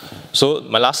 So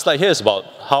my last slide here is about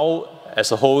how,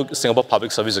 as a whole, Singapore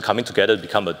Public Service is coming together to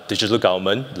become a digital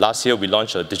government. Last year, we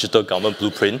launched a digital government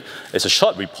blueprint. It's a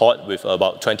short report with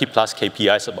about 20 plus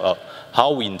KPIs about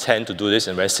how we intend to do this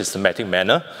in a very systematic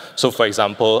manner. So for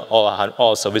example, all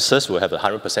our services will have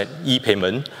 100%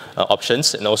 e-payment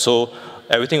options, and also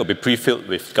everything will be pre-filled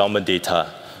with government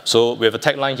data. So we have a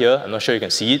tagline here, I'm not sure you can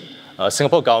see it.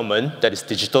 Singapore government that is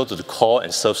digital to the core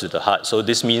and serves with the heart. So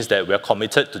this means that we are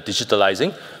committed to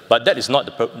digitalizing, but that is not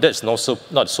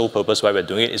the sole purpose why we're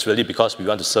doing it. It's really because we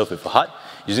want to serve with the heart,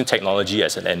 using technology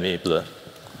as an enabler.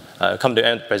 Come to the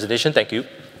end of the presentation. Thank you.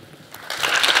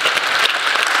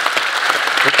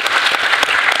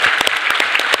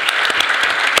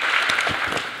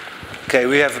 Okay,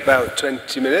 we have about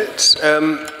 20 minutes.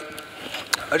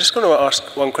 I just want to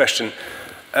ask one question.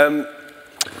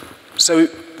 So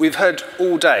we've heard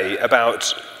all day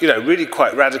about, really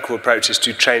quite radical approaches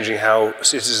to changing how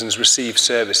citizens receive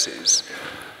services.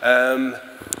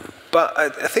 But I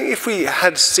think if we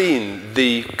had seen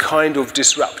the kind of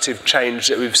disruptive change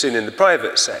that we've seen in the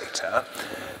private sector,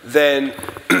 then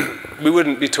we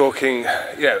wouldn't be talking,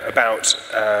 about,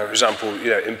 for example,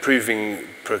 improving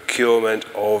procurement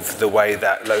of the way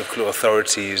that local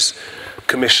authorities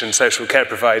commission social care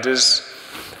providers,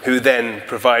 who then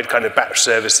provide kind of batch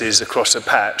services across a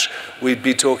patch. We'd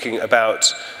be talking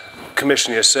about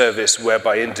commissioning a service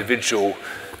whereby individual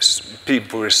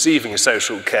people receiving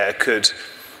social care could,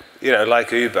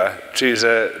 like Uber, choose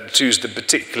the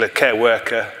particular care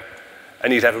worker,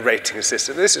 and you'd have a rating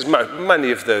system. This is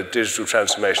many of the digital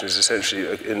transformations essentially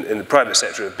in the private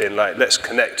sector have been like, let's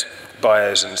connect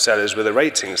buyers and sellers with a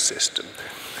rating system.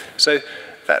 So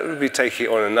that would be taking it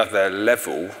on another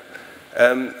level.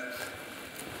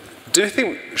 Do you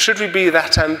think, should we be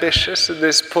that ambitious at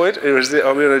this point, or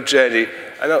are we on a journey?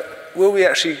 Will we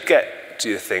actually get, do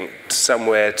you think,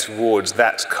 somewhere towards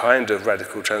that kind of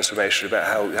radical transformation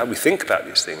about how we think about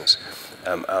these things?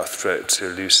 I'll throw it to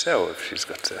Lucille if she's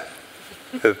got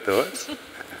her thoughts.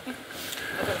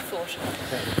 I've got a thought.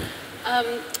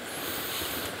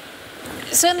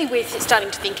 Certainly we're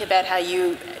starting to think about how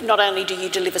not only do you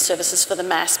deliver services for the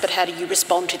mass, but how do you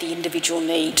respond to the individual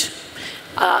need?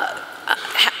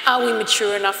 Are we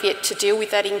mature enough yet to deal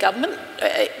with that in government?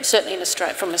 Certainly in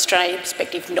Australia, from an Australian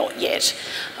perspective, not yet.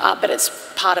 But it's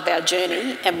part of our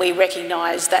journey, and we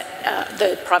recognise that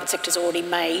the private sector's already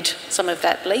made some of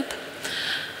that leap.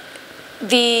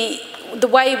 The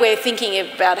way we're thinking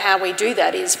about how we do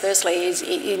that is, firstly,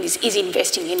 is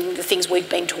investing in the things we've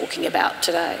been talking about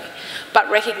today, but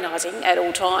recognising at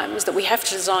all times that we have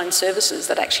to design services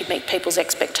that actually meet people's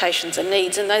expectations and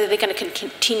needs, and they're going to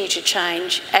continue to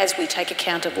change as we take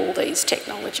account of all these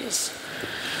technologies.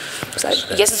 So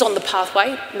yes, it's on the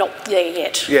pathway, not there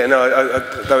yet. Yeah,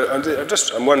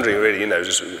 I'm wondering really,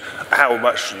 just how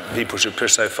much people should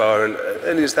push so far,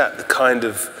 and is that the kind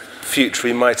of future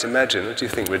we might imagine? What do you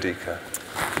think, Radhika?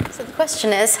 So the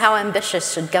question is, how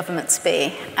ambitious should governments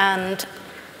be? And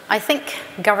I think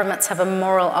governments have a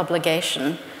moral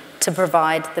obligation to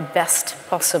provide the best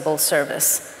possible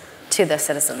service to their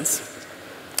citizens.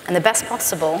 And the best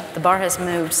possible, the bar has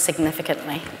moved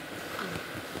significantly.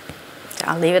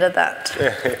 I'll leave it at that.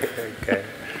 Okay.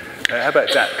 How about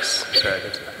Dax?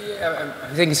 Yeah,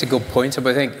 I think it's a good point,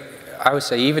 but I would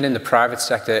say even in the private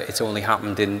sector, it's only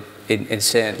happened in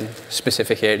certain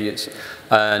specific areas.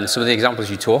 And some of the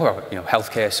examples you talk about,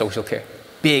 healthcare, social care,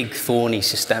 big, thorny,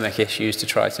 systemic issues to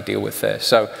try to deal with there.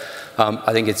 So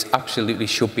I think it absolutely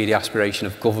should be the aspiration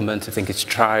of government. I think it's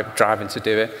driving to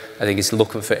do it. I think it's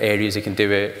looking for areas it can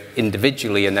do it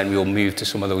individually, and then we'll move to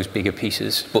some of those bigger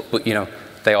pieces. But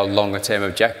they are longer term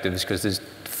objectives because there's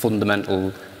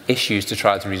fundamental issues to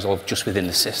try to resolve just within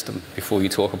the system before you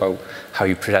talk about how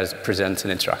you present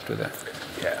and interact with it.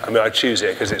 Yeah, I mean, I choose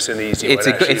it because it's an easy one.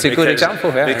 It's a good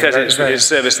example, yeah. Because it's a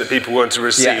service that people want to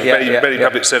receive. Many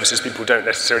public services people don't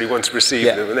necessarily want to receive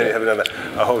them, and then you have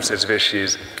a whole set of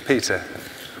issues. Peter.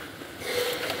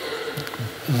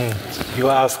 You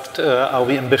asked, are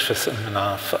we ambitious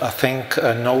enough? I think,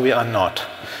 no, we are not.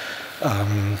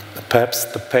 Perhaps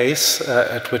the pace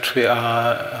at which we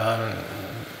are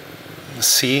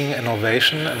seeing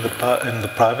innovation in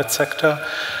the private sector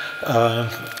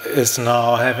is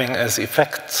now having as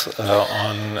effects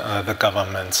on the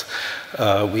governments.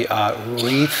 We are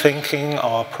rethinking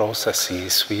our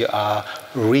processes. We are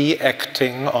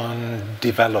reacting on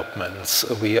developments.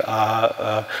 We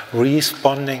are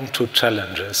responding to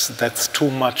challenges. That's too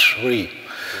much we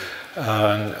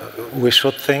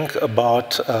should think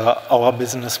about our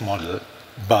business model,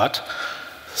 but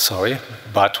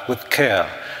with care.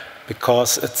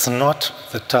 Because it's not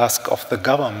the task of the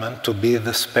government to be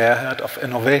the spearhead of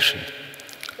innovation.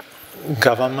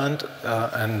 Government,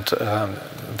 and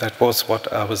that was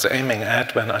what I was aiming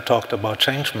at when I talked about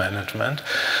change management,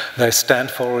 they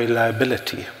stand for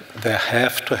reliability. They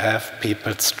have to have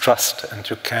people's trust, and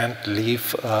you can't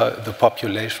leave the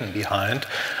population behind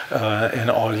in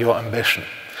all your ambition.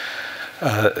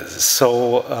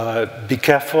 So be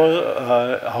careful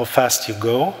how fast you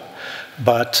go.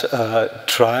 But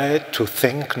try to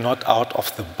think not out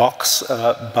of the box,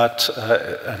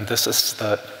 and this is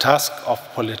the task of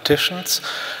politicians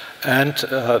and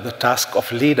the task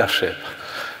of leadership,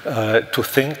 to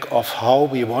think of how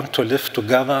we want to live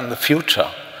together in the future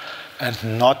and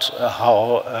not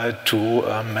how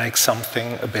to make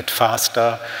something a bit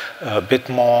faster, a bit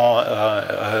more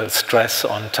stress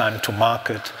on time to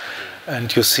market.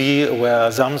 And you see where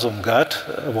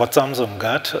what Samsung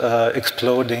got,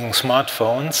 exploding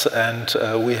smartphones,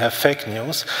 and we have fake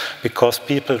news because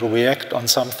people react on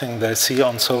something they see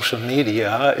on social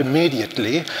media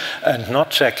immediately and not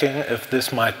checking if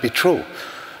this might be true.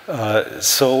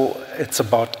 So it's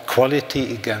about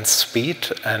quality against speed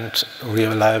and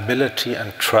reliability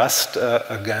and trust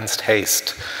against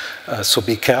haste. So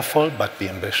be careful, but be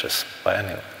ambitious by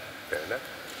anyone. Fair enough.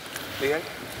 Leanne?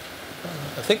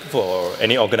 I think for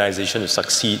any organization to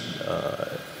succeed,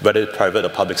 whether private or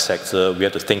public sector, we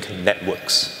have to think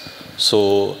networks.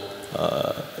 So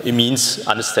it means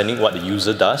understanding what the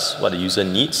user does, what the user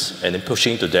needs, and then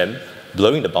pushing to them,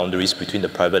 blurring the boundaries between the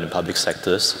private and public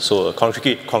sectors. So a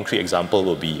concrete example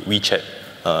will be WeChat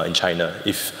in China.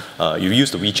 If you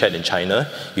use the WeChat in China,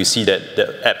 you see that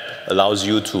the app allows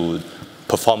you to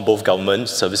perform both government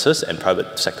services and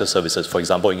private sector services. For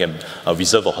example, you can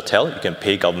reserve a hotel, you can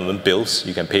pay government bills,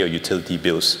 you can pay your utility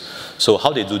bills. So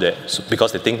how they do that? So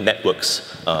because they think networks,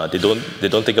 they don't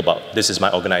think about this is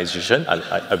my organization.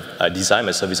 I design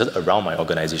my services around my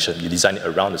organization. You design it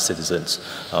around the citizens.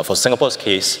 For Singapore's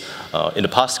case, in the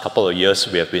past couple of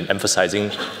years, we have been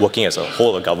emphasizing working as a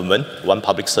whole of government, one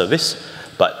public service.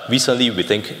 But recently, we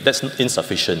think that's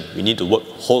insufficient. We need to work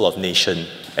whole of nation.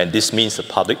 And this means the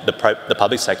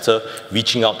public sector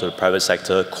reaching out to the private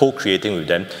sector, co-creating with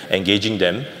them, engaging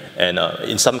them, and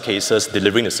in some cases,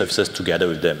 delivering the services together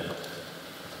with them.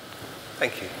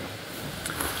 Thank you.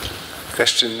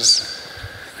 Questions?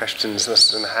 Questions,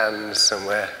 some hands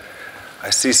somewhere. I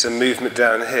see some movement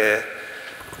down here.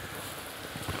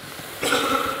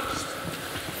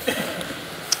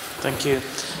 Thank you.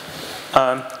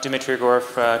 Dmitry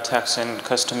Gorov, Tax and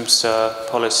Customs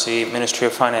Policy, Ministry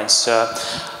of Finance.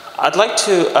 I'd like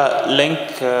to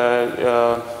link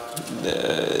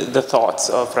the thoughts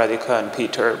of Radhika and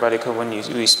Peter. Radhika, when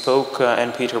we spoke,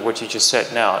 and Peter, what you just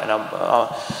said now, and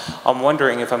I'm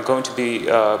wondering if I'm going to be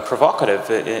provocative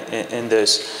in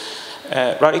this.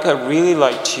 Radhika, I really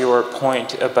liked your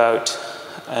point about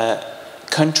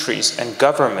countries and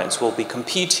governments will be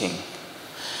competing.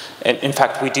 And in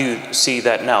fact, we do see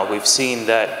that now. We've seen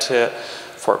that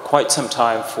for quite some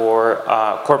time for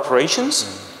corporations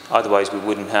Otherwise, we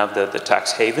wouldn't have the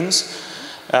tax havens.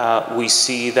 We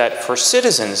see that for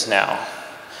citizens now.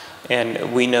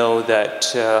 And we know that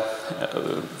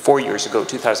 4 years ago,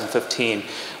 2015,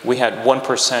 we had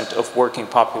 1% of working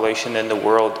population in the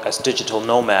world as digital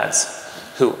nomads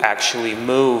who actually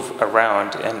move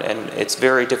around, and it's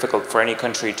very difficult for any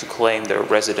country to claim they're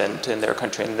resident in their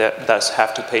country and thus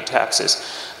have to pay taxes.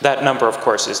 That number, of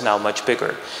course, is now much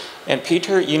bigger. And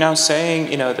Peter, you're now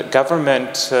saying, the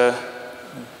government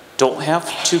don't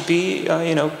have to be,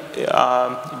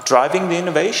 driving the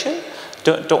innovation,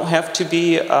 don't have to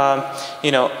be,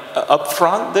 up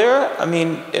front there. I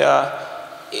mean,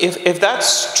 if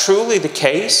that's truly the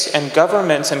case, and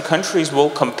governments and countries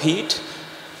will compete,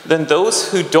 then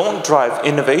those who don't drive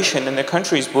innovation in their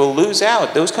countries will lose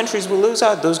out. Those countries will lose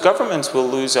out. Those governments will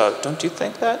lose out. Don't you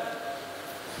think that?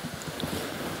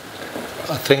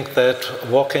 I think that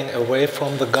walking away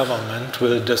from the government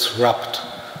will disrupt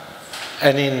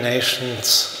any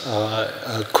nation's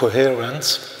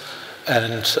coherence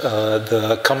and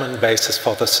the common basis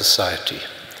for the society.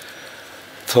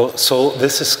 So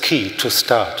this is key to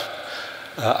start.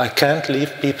 I can't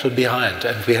leave people behind,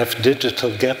 and we have digital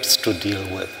gaps to deal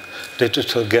with.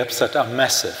 Digital gaps that are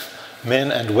massive.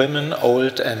 Men and women,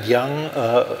 old and young,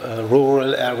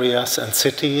 rural areas and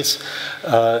cities.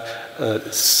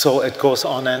 So it goes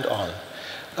on and on.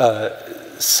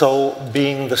 So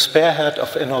being the spearhead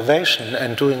of innovation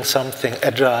and doing something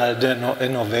agile,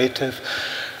 innovative,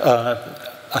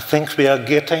 I think we are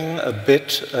getting a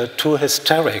bit too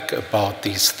hysteric about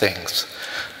these things.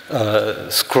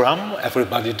 Scrum,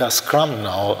 everybody does Scrum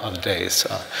nowadays.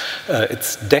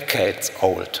 It's decades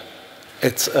old.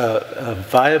 It's a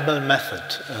viable method,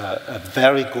 a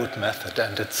very good method,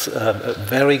 and it's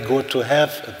very good to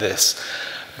have this.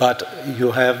 But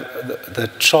you have the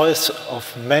choice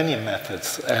of many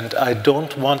methods, and I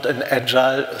don't want an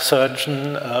agile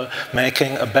surgeon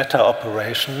making a better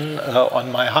operation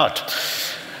on my heart.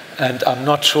 And I'm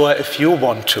not sure if you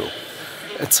want to.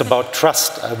 It's about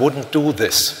trust. I wouldn't do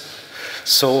this.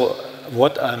 So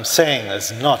what I'm saying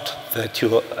is not that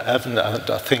you haven't,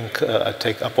 I think I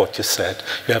take up what you said,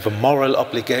 you have a moral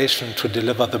obligation to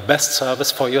deliver the best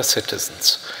service for your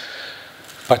citizens.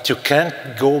 But you can't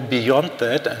go beyond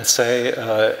that and say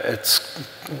it's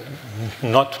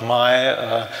not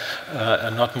my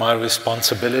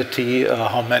responsibility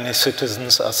how many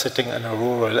citizens are sitting in a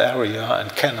rural area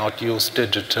and cannot use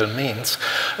digital means.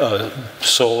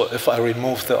 So if I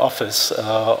remove the office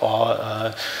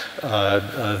or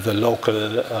the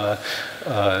local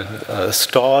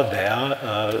store there,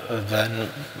 then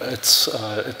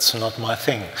it's not my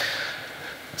thing.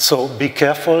 So be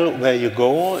careful where you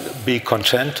go, be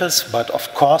conscientious, but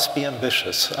of course be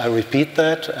ambitious. I repeat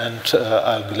that, and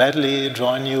I'll gladly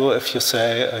join you if you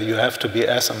say you have to be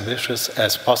as ambitious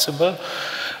as possible,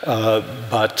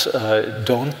 but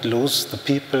don't lose the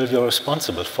people you're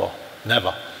responsible for,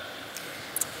 never.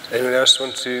 Anyone else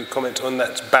want to comment on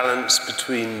that balance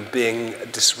between being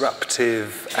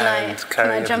disruptive and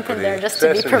carrying? Can I jump in there just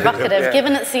to be provocative? Yeah.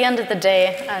 Given it's the end of the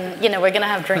day, and we're going to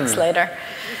have drinks later,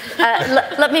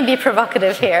 let me be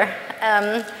provocative here.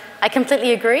 I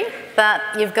completely agree that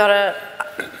you've got to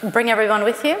bring everyone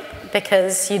with you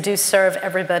because you do serve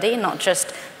everybody, not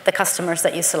just the customers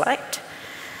that you select.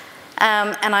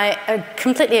 And I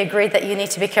completely agree that you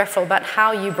need to be careful about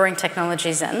how you bring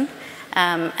technologies in.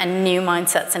 And new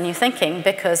mindsets and new thinking,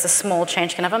 because a small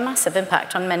change can have a massive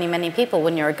impact on many, many people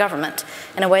when you're a government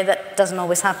in a way that doesn't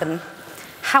always happen.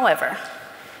 However,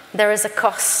 there is a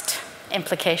cost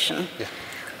implication,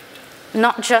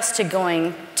 not just to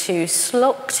going too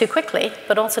quickly,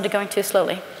 but also to going too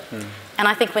slowly. And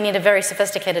I think we need a very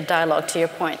sophisticated dialogue, to your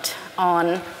point,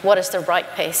 on what is the right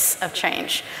pace of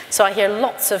change. So I hear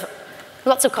lots of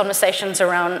conversations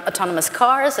around autonomous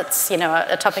cars. It's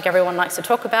a topic everyone likes to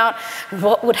talk about.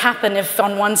 What would happen if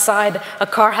on one side a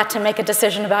car had to make a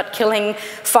decision about killing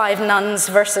 5 nuns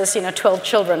versus 12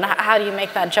 children? How do you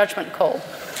make that judgment call?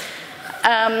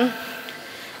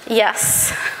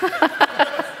 Yes.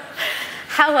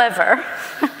 However,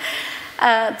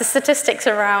 the statistics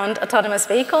around autonomous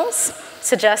vehicles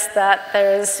suggest that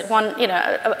there is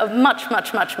a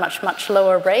much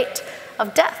lower rate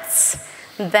of deaths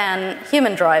than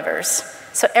human drivers.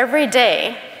 So every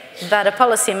day that a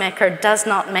policymaker does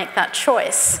not make that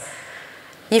choice,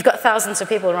 you've got thousands of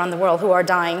people around the world who are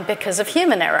dying because of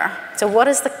human error. So what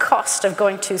is the cost of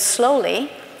going too slowly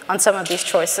on some of these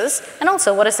choices? And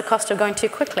also, what is the cost of going too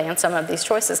quickly on some of these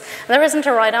choices? And there isn't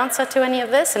a right answer to any of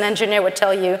this. An engineer would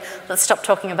tell you, let's stop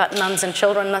talking about nuns and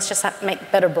children, let's just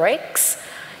make better brakes,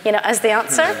 as the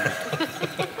answer.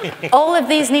 all of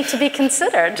these need to be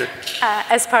considered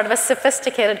as part of a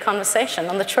sophisticated conversation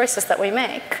on the choices that we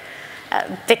make,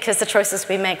 because the choices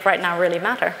we make right now really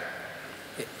matter.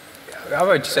 I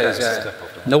would say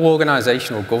no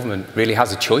organisation or government really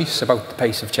has a choice about the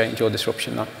pace of change or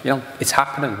disruption. It's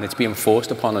happening. It's being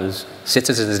forced upon us.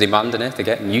 Citizens are demanding it. They're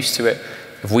getting used to it.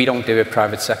 If we don't do it,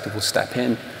 private sector will step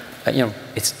in.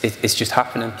 It's just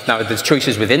happening. Now, there's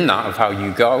choices within that of how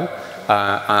you go.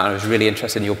 And I was really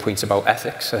interested in your points about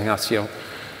ethics. I think that's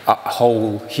a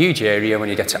whole huge area when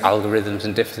you get to algorithms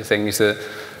and different things that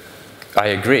I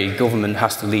agree government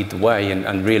has to lead the way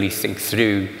and really think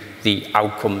through the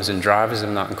outcomes and drivers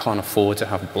of that, and can't afford to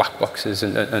have black boxes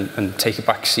and take a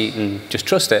back seat and just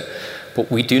trust it. But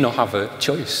we do not have a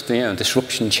choice.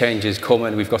 Disruption, change is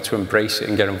coming. We've got to embrace it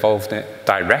and get involved in it,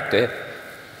 direct it,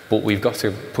 but we've got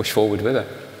to push forward with it.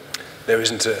 There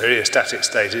isn't really a static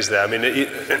state, is there? I mean,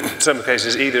 in some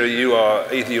cases, either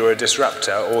you're a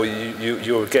disruptor or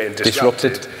you're getting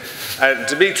disrupted. And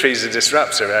Dimitri's a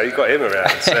disruptor now. You've got him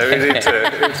around, so we need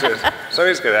to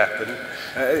something's going to happen.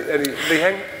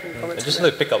 Li-Heng? I just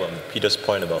want to pick up on Peter's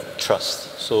point about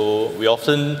trust. So we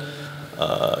often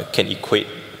can equate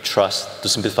trust, to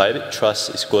simplify it,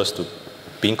 trust is equals to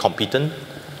being competent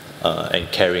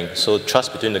and caring. So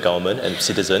trust between the government and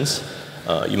citizens,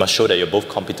 you must show that you're both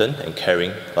competent and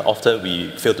caring, but often we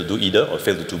fail to do either or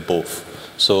fail to do both.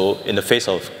 So in the face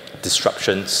of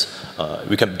disruptions,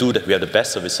 we can do that. We have the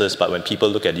best services, but when people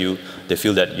look at you, they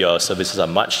feel that your services are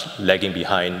much lagging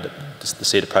behind,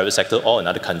 say, the private sector or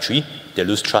another country. They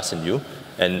lose trust in you.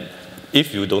 And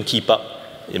if you don't keep up,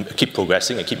 keep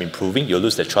progressing and keep improving, you'll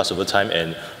lose their trust over time,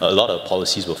 and a lot of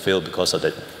policies will fail because of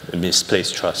that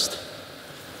misplaced trust.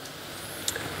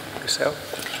 Yourself?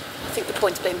 I think the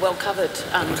point's been well covered,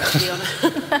 to be honest.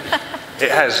 It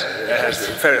has.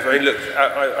 Fair enough. I mean, look,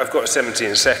 I've got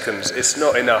 17 seconds. It's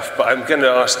not enough, but I'm going to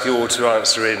ask you all to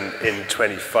answer in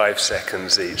 25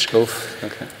 seconds each. Oof.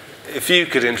 Okay. If you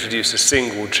could introduce a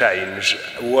single change,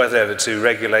 whatever, to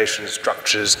regulations,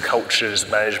 structures, cultures,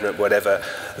 management, whatever,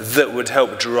 that would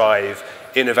help drive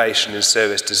innovation in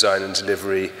service design and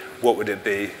delivery, what would it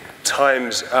be?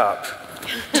 Time's up.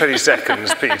 20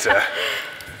 seconds, Peter.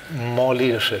 More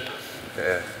leadership.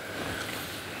 Yeah.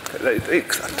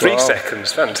 3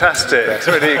 seconds, fantastic.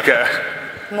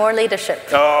 Radhika. More leadership.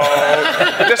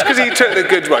 Oh, just because you took the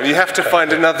good one, you have to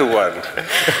find another one.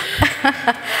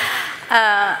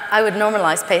 I would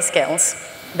normalise pay scales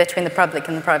between the public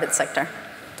and the private sector.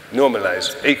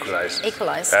 Normalise, equalise.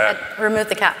 Equalise, remove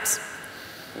the caps.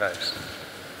 Nice.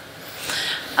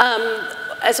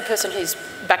 As a person whose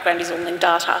background is all in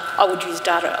data, I would use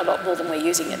data a lot more than we're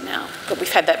using it now. But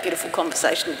we've had that beautiful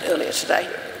conversation earlier today.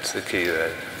 It's the key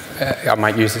there. I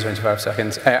might use the 25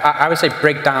 seconds. I would say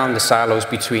break down the silos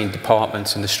between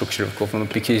departments and the structure of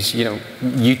government, because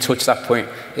you touched that point.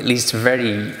 It leads to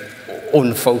very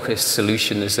unfocused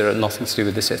solutions that are nothing to do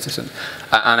with the citizen.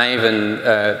 And I even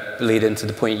lead into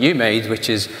the point you made, which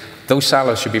is those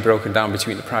silos should be broken down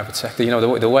between the private sector.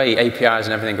 The way APIs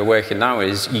and everything are working now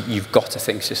is you've got to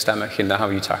think systemic in how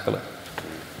you tackle it.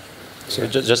 So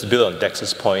just to build on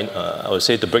Dex's point, I would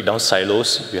say to break down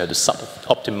silos, you have to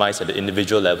optimize at the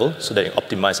individual level so that you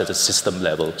optimize at the system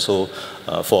level. So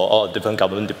for all different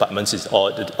government departments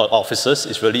or officers,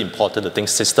 it's really important to think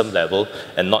system level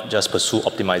and not just pursue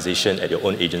optimization at your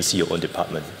own agency, your own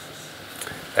department.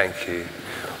 Thank you.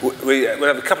 We'll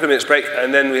have a couple of minutes break,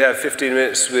 and then we have 15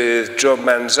 minutes with John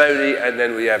Manzoni, and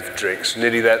then we have drinks.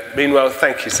 Nearly there. Meanwhile,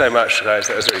 thank you so much, guys.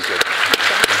 That was really good.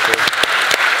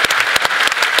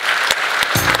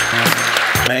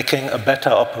 Making a better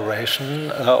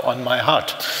operation on my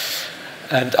heart.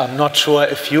 And I'm not sure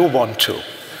if you want to.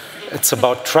 It's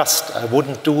about trust. I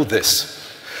wouldn't do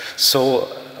this. So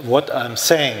what I'm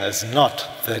saying is not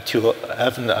that you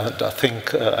haven't, I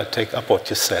think I take up what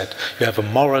you said, you have a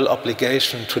moral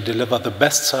obligation to deliver the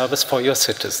best service for your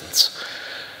citizens.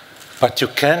 But you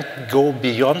can't go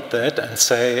beyond that and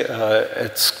say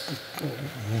it's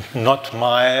not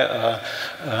my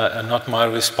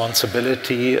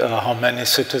responsibility how many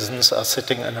citizens are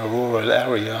sitting in a rural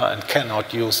area and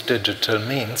cannot use digital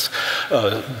means.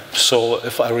 So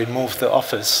if I remove the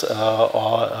office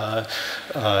or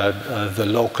the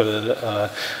local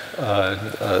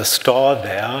store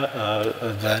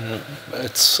there, then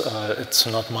it's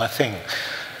not my thing.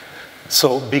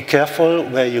 So be careful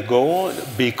where you go,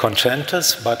 be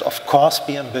conscientious, but of course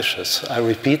be ambitious. I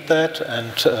repeat that,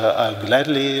 and I'll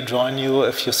gladly join you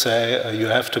if you say you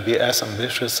have to be as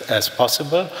ambitious as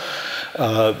possible,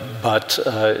 but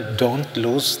don't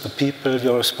lose the people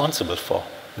you're responsible for.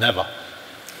 Never.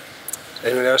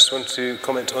 Anyone else want to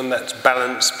comment on that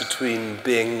balance between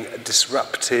being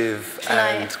disruptive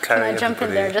and carrying Can I jump in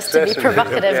everybody? there just to be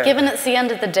provocative? Yeah. Given it's the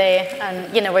end of the day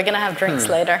and, you know, we're going to have drinks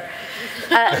later,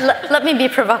 let me be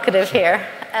provocative here.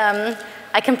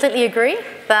 I completely agree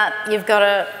that you've got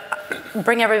to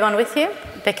bring everyone with you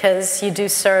because you do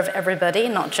serve everybody,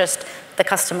 not just the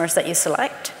customers that you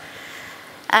select.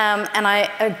 And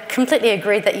I completely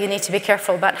agree that you need to be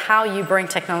careful about how you bring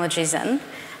technologies in.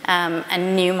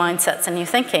 And new mindsets and new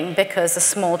thinking, because a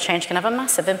small change can have a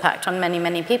massive impact on many,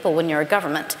 many people when you're a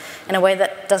government in a way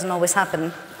that doesn't always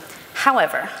happen.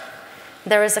 However,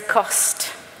 there is a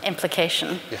cost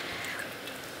implication,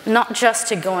 not just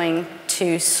to going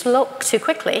too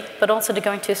quickly, but also to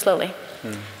going too slowly.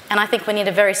 And I think we need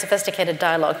a very sophisticated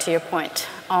dialogue, to your point,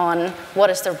 on what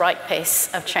is the right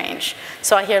pace of change.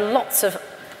 So I hear lots of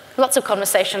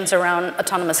conversations around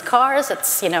autonomous cars.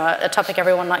 It's, you know, a topic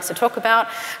everyone likes to talk about.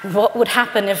 What would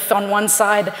happen if on one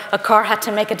side a car had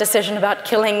to make a decision about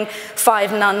killing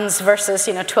 5 nuns versus,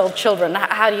 you know, 12 children?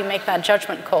 How do you make that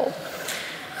judgment call?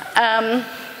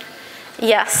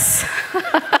 Yes.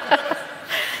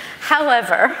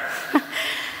 However,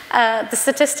 the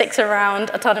statistics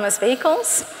around autonomous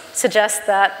vehicles suggest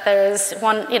that there is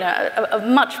a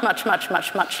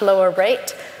much lower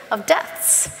rate of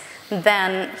deaths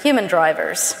than human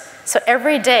drivers. So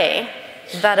every day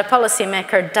that a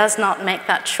policymaker does not make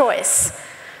that choice,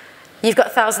 you've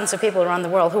got thousands of people around the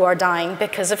world who are dying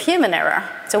because of human error.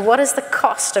 So what is the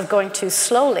cost of going too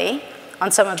slowly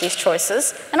on some of these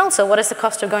choices? And also, what is the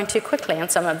cost of going too quickly on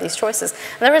some of these choices?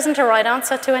 And there isn't a right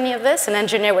answer to any of this. An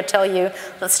engineer would tell you,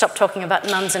 let's stop talking about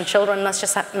nuns and children, let's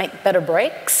just make better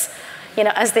brakes, you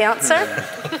know, as the answer.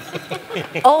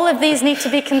 All of these need to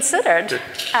be considered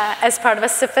as part of a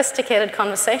sophisticated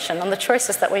conversation on the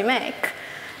choices that we make,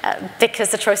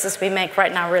 because the choices we make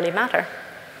right now really matter.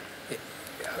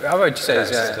 I would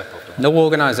say no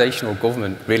organisation or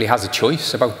government really has a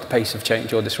choice about the pace of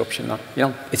change or disruption. You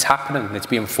know, it's happening. It's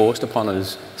being forced upon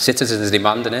us. Citizens are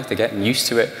demanding it. They're getting used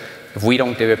to it. If we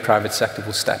don't do it, private sector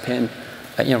will step in.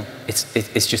 You know,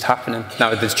 it's just happening.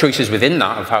 Now, there's choices within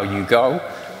that of how you go.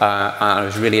 And I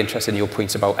was really interested in your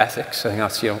points about ethics. I think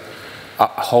that's, you know, a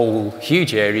whole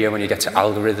huge area when you get to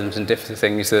algorithms and different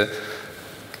things that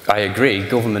I agree,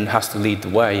 government has to lead the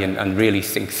way and really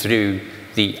think through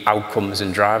the outcomes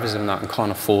and drivers of that, and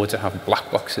can't afford to have black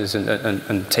boxes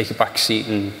and take a back seat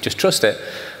and just trust it.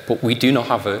 But we do not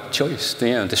have a choice. You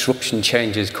know, disruption,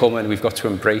 change is coming. We've got to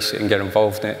embrace it and get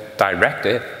involved in it, direct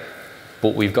it,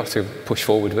 but we've got to push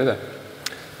forward with it.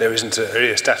 There isn't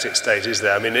really a static state, is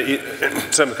there? I mean,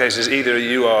 in some cases, either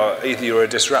you're a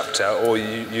disruptor or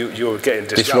you're getting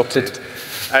disrupted.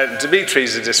 And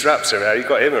Dimitri's a disruptor now. You've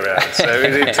got him around, so we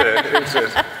need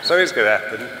to something's going to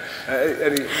happen.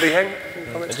 Li-Heng,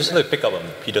 comments? I just like to pick up on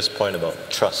Peter's point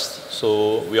about trust.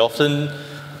 So we often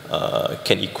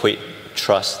can equate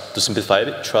trust, to simplify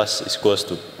it, trust is equals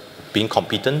to being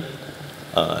competent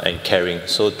and caring.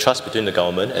 So trust between the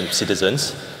government and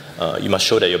citizens. You must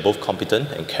show that you're both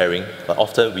competent and caring, but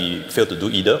often we fail to do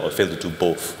either or fail to do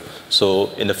both.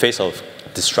 So in the face of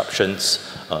disruptions,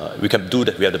 we can do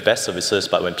that. We have the best services,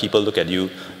 but when people look at you,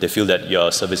 they feel that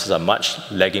your services are much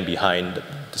lagging behind,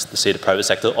 say, the private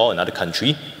sector or another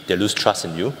country. They lose trust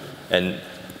in you. And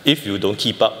if you don't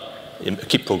keep up,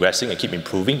 keep progressing and keep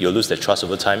improving, you'll lose their trust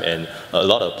over time, and a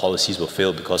lot of policies will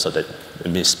fail because of that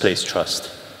misplaced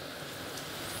trust.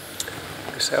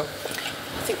 Yourself?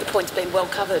 I think the point's been well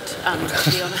covered,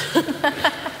 to be honest.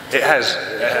 It has.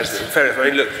 Fair enough. I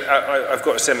mean, look, I've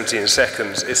got 17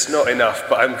 seconds. It's not enough,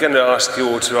 but I'm going to ask you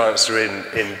all to answer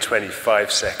in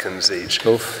 25 seconds each.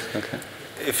 Oof, okay.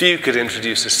 If you could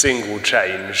introduce a single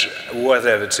change,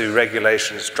 whatever, to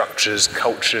regulations, structures,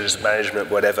 cultures, management,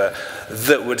 whatever,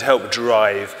 that would help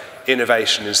drive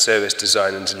innovation in service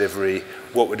design and delivery,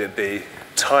 what would it be?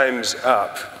 Time's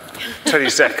up. 20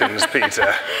 seconds,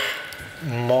 Peter.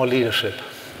 More leadership.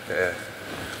 Yeah.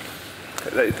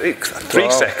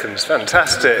 3 seconds,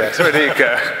 fantastic.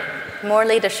 Renika. More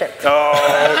leadership.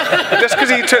 Oh, just because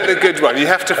you took the good one, you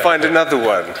have to find another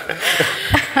one.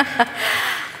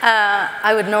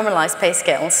 I would normalise pay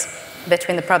scales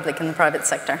between the public and the private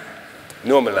sector.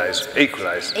 Normalise,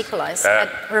 equalise. Equalise,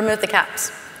 remove the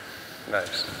caps.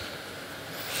 Nice.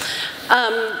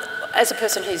 As a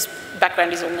person whose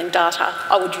background is all in data,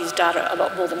 I would use data a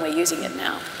lot more than we're using it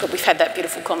now. But we've had that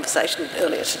beautiful conversation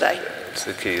earlier today. It's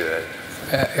the key there.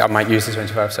 I might use the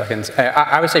 25 seconds.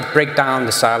 I would say break down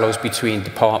the silos between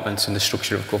departments and the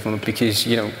structure of government, because,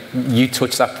 you know, you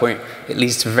touched that point. It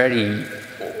leads to very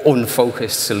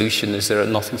unfocused solutions that are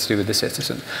nothing to do with the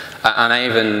citizen. And I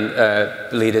even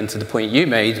lead into the point you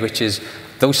made, which is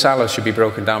those silos should be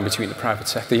broken down between the private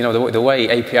sector. You know, the way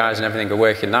APIs and everything are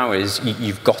working now is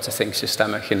you've got to think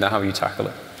systemic in how you tackle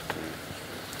it.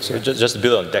 So just to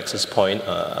build on Dex's point,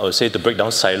 I would say to break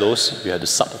down silos, you have to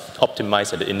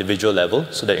optimize at the individual level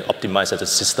so that you optimize at the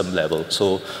system level.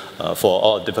 So for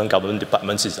all different government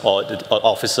departments, all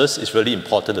officers, it's really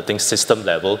important to think system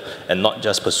level and not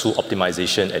just pursue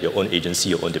optimization at your own agency,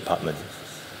 your own department.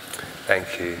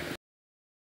 Thank you.